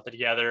to put something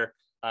together.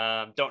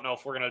 Don't know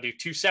if we're going to do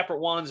two separate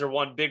ones or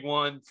one big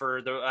one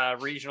for the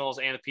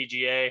regionals and the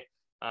PGA.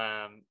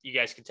 You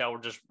guys can tell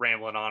we're just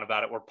rambling on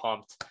about it. We're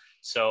pumped.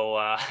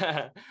 So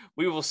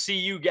we will see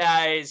you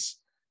guys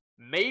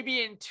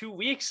maybe in 2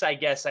 weeks, I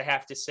guess I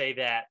have to say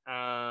that.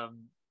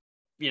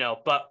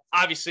 But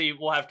obviously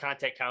we'll have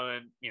content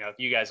coming.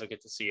 You guys will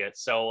get to see it.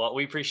 So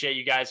we appreciate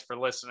you guys for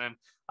listening.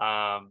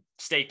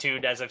 Stay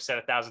tuned, as I've said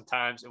 1,000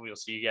 times, and we will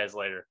see you guys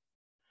later.